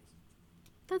to win.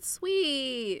 That's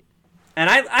sweet. And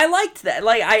I liked that.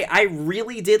 Like, I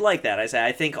really did like that.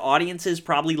 I think audiences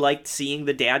probably liked seeing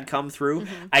the dad come through.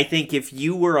 Mm-hmm. I think if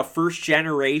you were a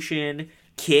first-generation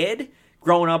kid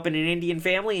growing up in an Indian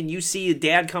family and you see a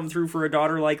dad come through for a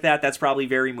daughter like that, that's probably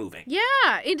very moving.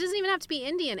 Yeah, it doesn't even have to be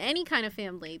Indian. Any kind of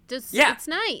family. Just, yeah. It's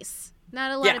nice.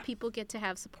 Not a lot of people get to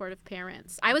have supportive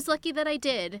parents. I was lucky that I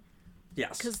did.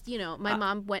 Yes. Because, my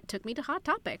mom took me to Hot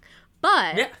Topic.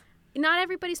 But not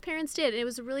everybody's parents did. It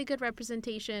was a really good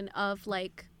representation of,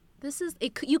 like,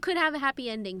 you could have a happy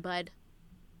ending, bud.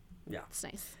 Yeah. It's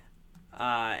nice.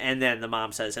 And then the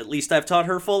mom says, at least I've taught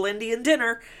her full Indian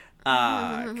dinner.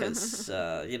 Because,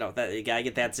 you gotta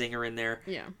get that zinger in there.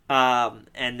 Yeah.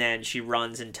 And then she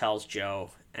runs and tells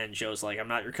Joe. And Joe's like, I'm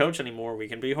not your coach anymore. We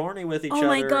can be horny with each other. Oh,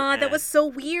 my God. That was so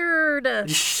weird.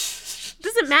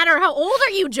 Doesn't matter. How old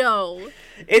are you, Joe?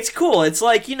 It's cool. It's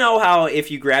like, you know how if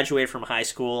you graduate from high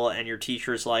school and your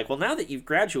teacher's like, well, now that you've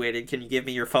graduated, can you give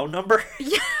me your phone number?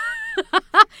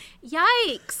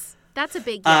 Yikes. That's a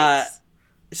big yikes.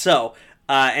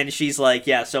 And she's like,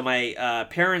 yeah, so my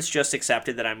parents just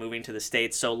accepted that I'm moving to the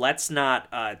States, so let's not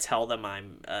tell them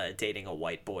I'm dating a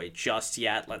white boy just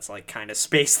yet. Let's, like, kind of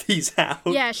space these out.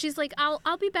 Yeah, she's like,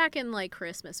 I'll be back in, like,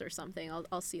 Christmas or something.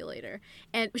 I'll see you later.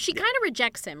 And she kind of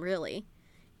rejects him, really.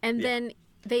 And then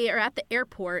they are at the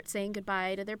airport saying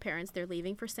goodbye to their parents. They're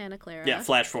leaving for Santa Clara. Yeah,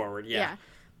 flash forward, yeah.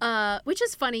 Which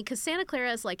is funny because Santa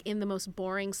Clara is like in the most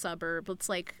boring suburb. It's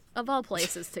like of all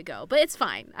places to go, but it's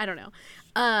fine. I don't know.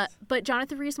 But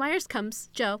Jonathan Rhys-Meyers comes,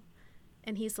 Joe,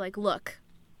 and he's like, look,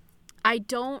 I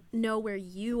don't know where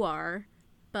you are,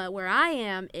 but where I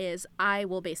am is I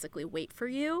will basically wait for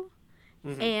you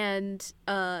and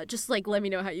just like let me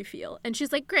know how you feel. And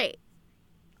she's like, great,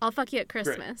 I'll fuck you at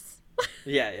Christmas.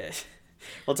 Yeah.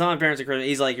 Well, tell my parents at Christmas.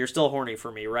 He's like, you're still horny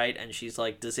for me, right? And she's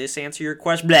like, does this answer your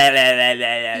question? Blah, blah, blah, blah,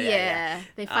 blah, yeah,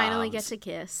 they finally get to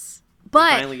kiss.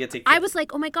 But I was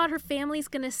like, oh my God, her family's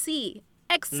going to see.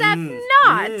 Except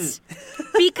not.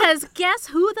 Because guess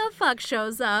who the fuck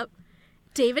shows up?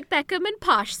 David Beckham and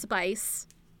Posh Spice.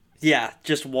 Yeah,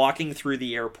 just walking through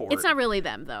the airport. It's not really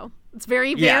them, though. It's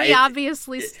very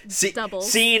obviously double.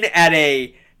 Seen at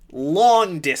a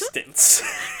long distance.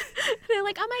 They're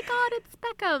like, oh my God, it's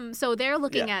Beckham. So they're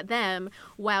looking at them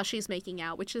while she's making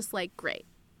out, which is like, great.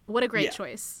 What a great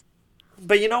choice.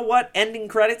 But you know what? Ending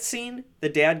credits scene, the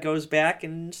dad goes back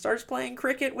and starts playing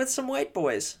cricket with some white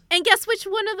boys. And guess which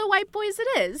one of the white boys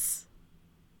it is?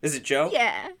 Is it Joe?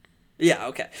 Yeah. Yeah,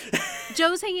 okay.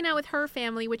 Joe's hanging out with her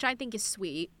family, which I think is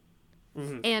sweet.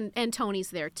 And Tony's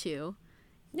there too.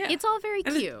 Yeah. It's all very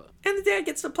cute. And the dad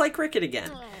gets to play cricket again.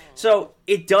 Aww. So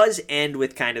it does end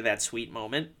with kind of that sweet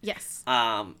moment. Yes.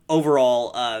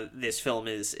 Overall, this film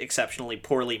is exceptionally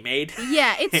poorly made.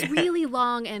 Yeah, it's really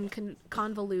long and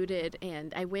convoluted,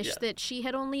 and I wish that she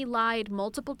had only lied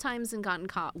multiple times and gotten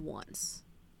caught once.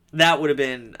 That would have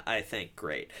been, I think,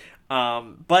 great.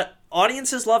 But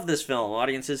audiences love this film.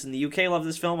 Audiences in the UK love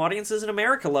this film. Audiences in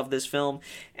America love this film.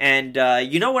 And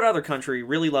you know what other country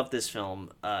really loved this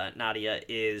film, Nadia,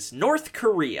 is North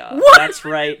Korea. What? That's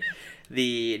right.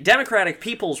 The Democratic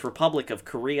People's Republic of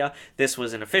Korea. This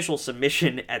was an official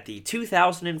submission at the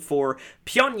 2004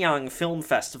 Pyongyang Film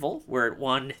Festival, where it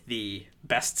won the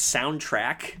Best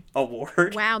Soundtrack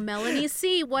Award. Wow, Melanie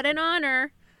C., what an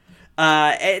honor.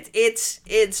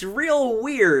 It's real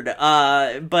weird,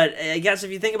 but I guess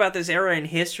if you think about this era in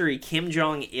history, Kim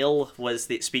Jong-il was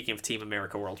speaking of Team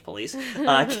America World Police,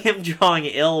 Kim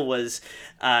Jong-il was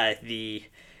the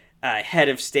head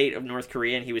of state of North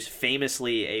Korea, and he was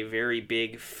famously a very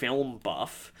big film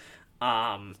buff,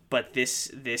 but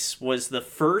this was the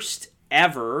first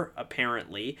ever,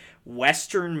 apparently,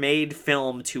 Western-made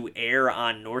film to air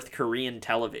on North Korean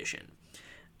television.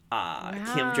 Wow.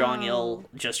 Kim Jong-il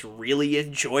just really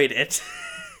enjoyed it.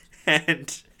 And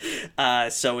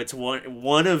so it's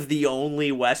one of the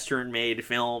only Western-made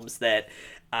films that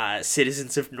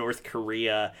citizens of North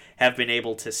Korea have been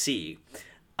able to see.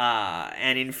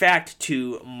 And in fact,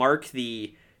 to mark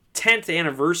the 10th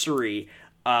anniversary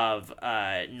of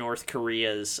North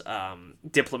Korea's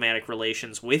diplomatic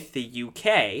relations with the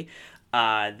UK,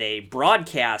 they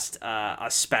broadcast a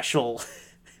special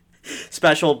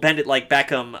Bend It Like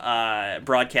Beckham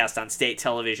broadcast on state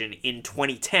television in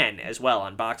 2010 as well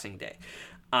on Boxing Day.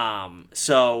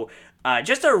 So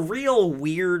just a real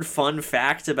weird fun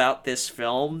fact about this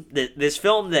film. This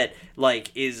film that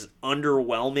like is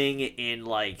underwhelming in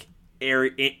like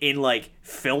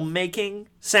filmmaking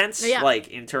sense. Yeah. Like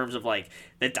in terms of like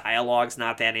the dialogue's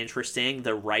not that interesting.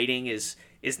 The writing is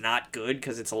not good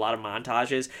because it's a lot of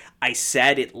montages. I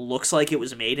said it looks like it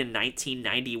was made in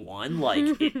 1991.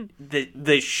 Like,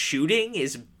 the shooting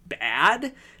is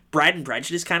bad. Bride and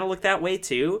Prejudice kind of looked that way,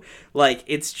 too. Like,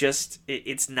 it's just,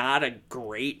 it's not a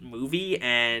great movie,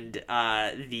 and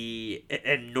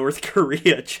North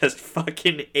Korea just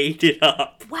fucking ate it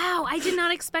up. Wow, I did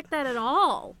not expect that at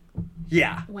all.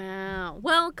 Yeah. Wow.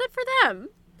 Well, good for them.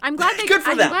 I'm glad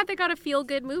they got a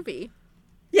feel-good movie.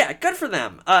 Yeah, good for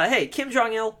them. Hey, Kim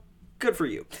Jong-il, good for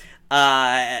you.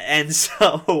 And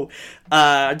so,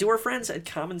 do our friends at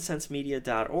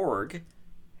commonsensemedia.org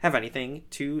have anything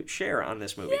to share on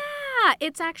this movie? Yeah,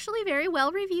 it's actually very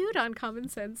well reviewed on Common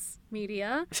Sense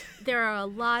Media. There are a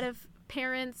lot of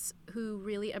parents who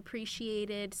really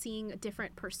appreciated seeing a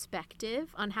different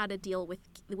perspective on how to deal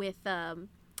with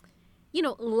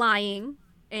lying.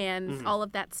 And all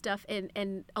of that stuff.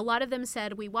 And a lot of them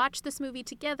said, we watched this movie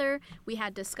together. We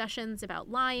had discussions about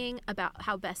lying, about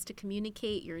how best to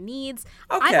communicate your needs.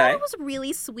 Okay. I thought it was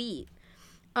really sweet.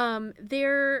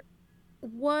 There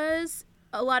were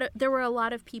a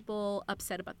lot of people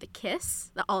upset about the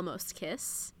almost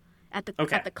kiss at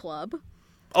the club.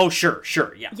 Oh, sure,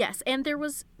 yeah. Yes, and there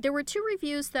were 2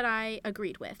 reviews that I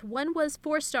agreed with. One was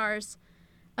 4 stars,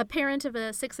 a parent of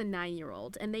a 6 and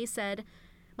 9-year-old, and they said,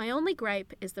 my only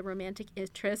gripe is the romantic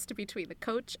interest between the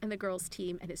coach and the girls'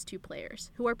 team and his 2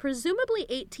 players, who are presumably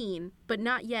 18, but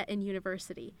not yet in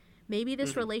university. Maybe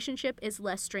this relationship is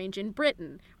less strange in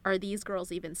Britain. Are these girls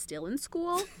even still in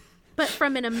school? But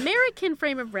from an American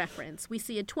frame of reference, we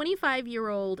see a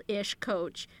 25-year-old-ish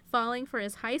coach falling for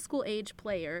his high school-age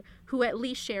player who at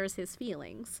least shares his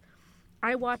feelings.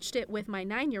 I watched it with my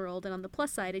 9-year-old, and on the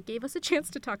plus side, it gave us a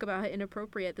chance to talk about how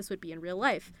inappropriate this would be in real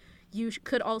life. You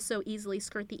could also easily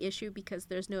skirt the issue because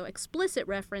there's no explicit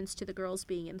reference to the girls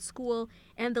being in school,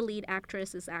 and the lead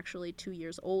actress is actually 2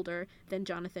 years older than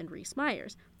Jonathan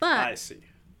Rhys-Meyers. But I see.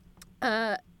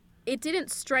 It didn't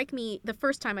strike me the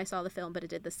first time I saw the film, but it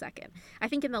did the second. I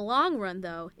think in the long run,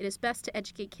 though, it is best to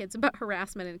educate kids about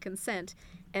harassment and consent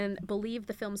and believe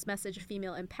the film's message of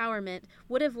female empowerment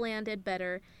would have landed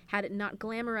better had it not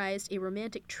glamorized a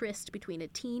romantic tryst between a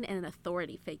teen and an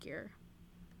authority figure.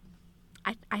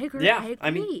 I agree. Yeah, I agree. I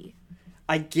mean,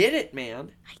 I get it,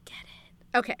 man. I get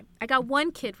it. Okay, I got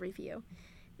one kid review.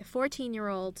 The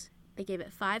 14-year-old, they gave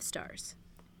it 5 stars.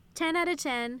 10 out of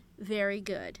 10, very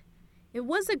good. It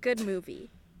was a good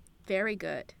movie. Very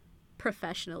good.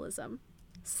 Professionalism.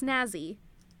 Snazzy.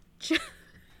 I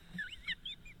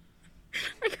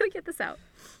gotta get this out.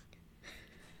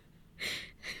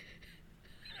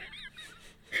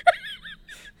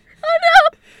 Oh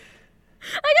no!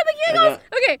 I got the giggles!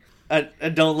 Okay. I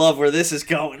don't love where this is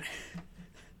going.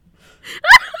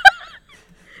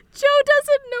 Joe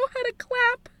doesn't know how to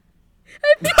clap.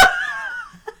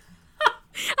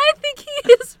 I think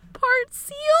he is part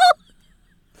seal.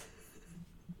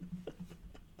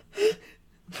 And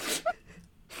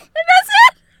that's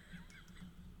it.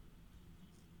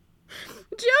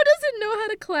 Joe doesn't know how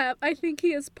to clap. I think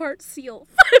he is part seal.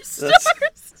 5 stars.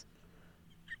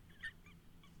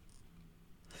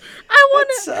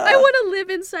 I want to live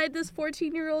inside this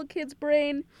 14-year-old kid's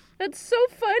brain. That's so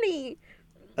funny.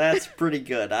 That's pretty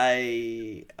good.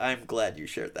 I'm glad you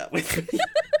shared that with me.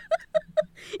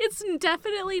 It's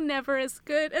definitely never as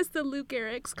good as the Luke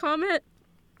Erics comment.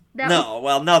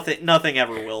 Nothing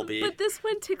ever will be. But this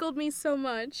one tickled me so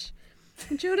much.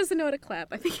 Joe doesn't know how to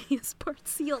clap. I think he is part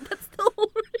seal. That's the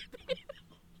whole review.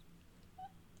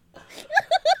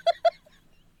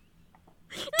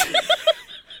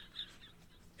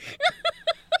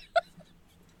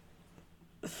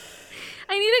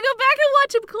 I need to go back and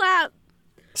watch him clap.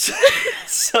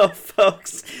 So,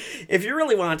 folks, if you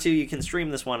really want to, you can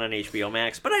stream this one on HBO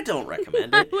Max, but I don't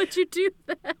recommend it. Why would you do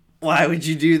that? Why would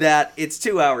you do that? It's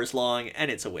 2 hours long,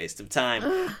 and it's a waste of time.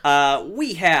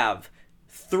 We have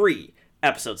 3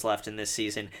 episodes left in this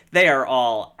season. They are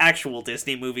all actual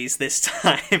Disney movies this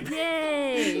time.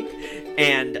 Yay!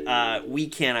 And we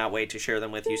cannot wait to share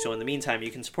them with you. So in the meantime,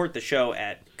 you can support the show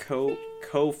at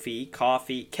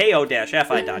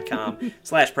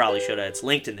ko-fi.com/probably shoulda. It's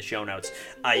linked in the show notes.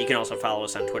 You can also follow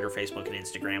us on Twitter, Facebook, and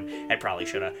Instagram at probably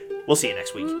shoulda. We'll see you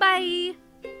next week. Bye!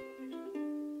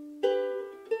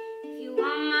 If you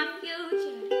want my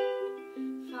future,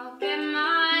 forget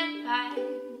my past.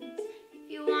 If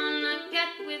you wanna get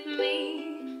with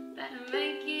me, better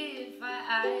make it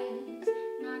fast.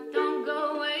 Now don't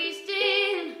go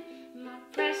wasting my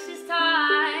precious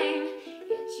time.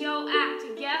 Get your act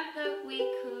together, we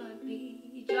could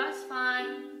be just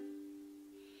fine.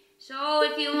 So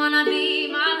if you wanna be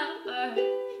my lover,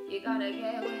 you gotta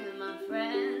get with my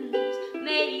friends.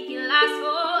 Make it last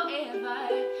forever.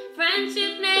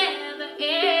 Friendship never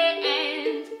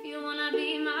ends. If you wanna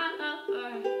be my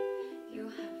lover, you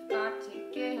have got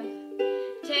to give.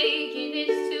 Taking it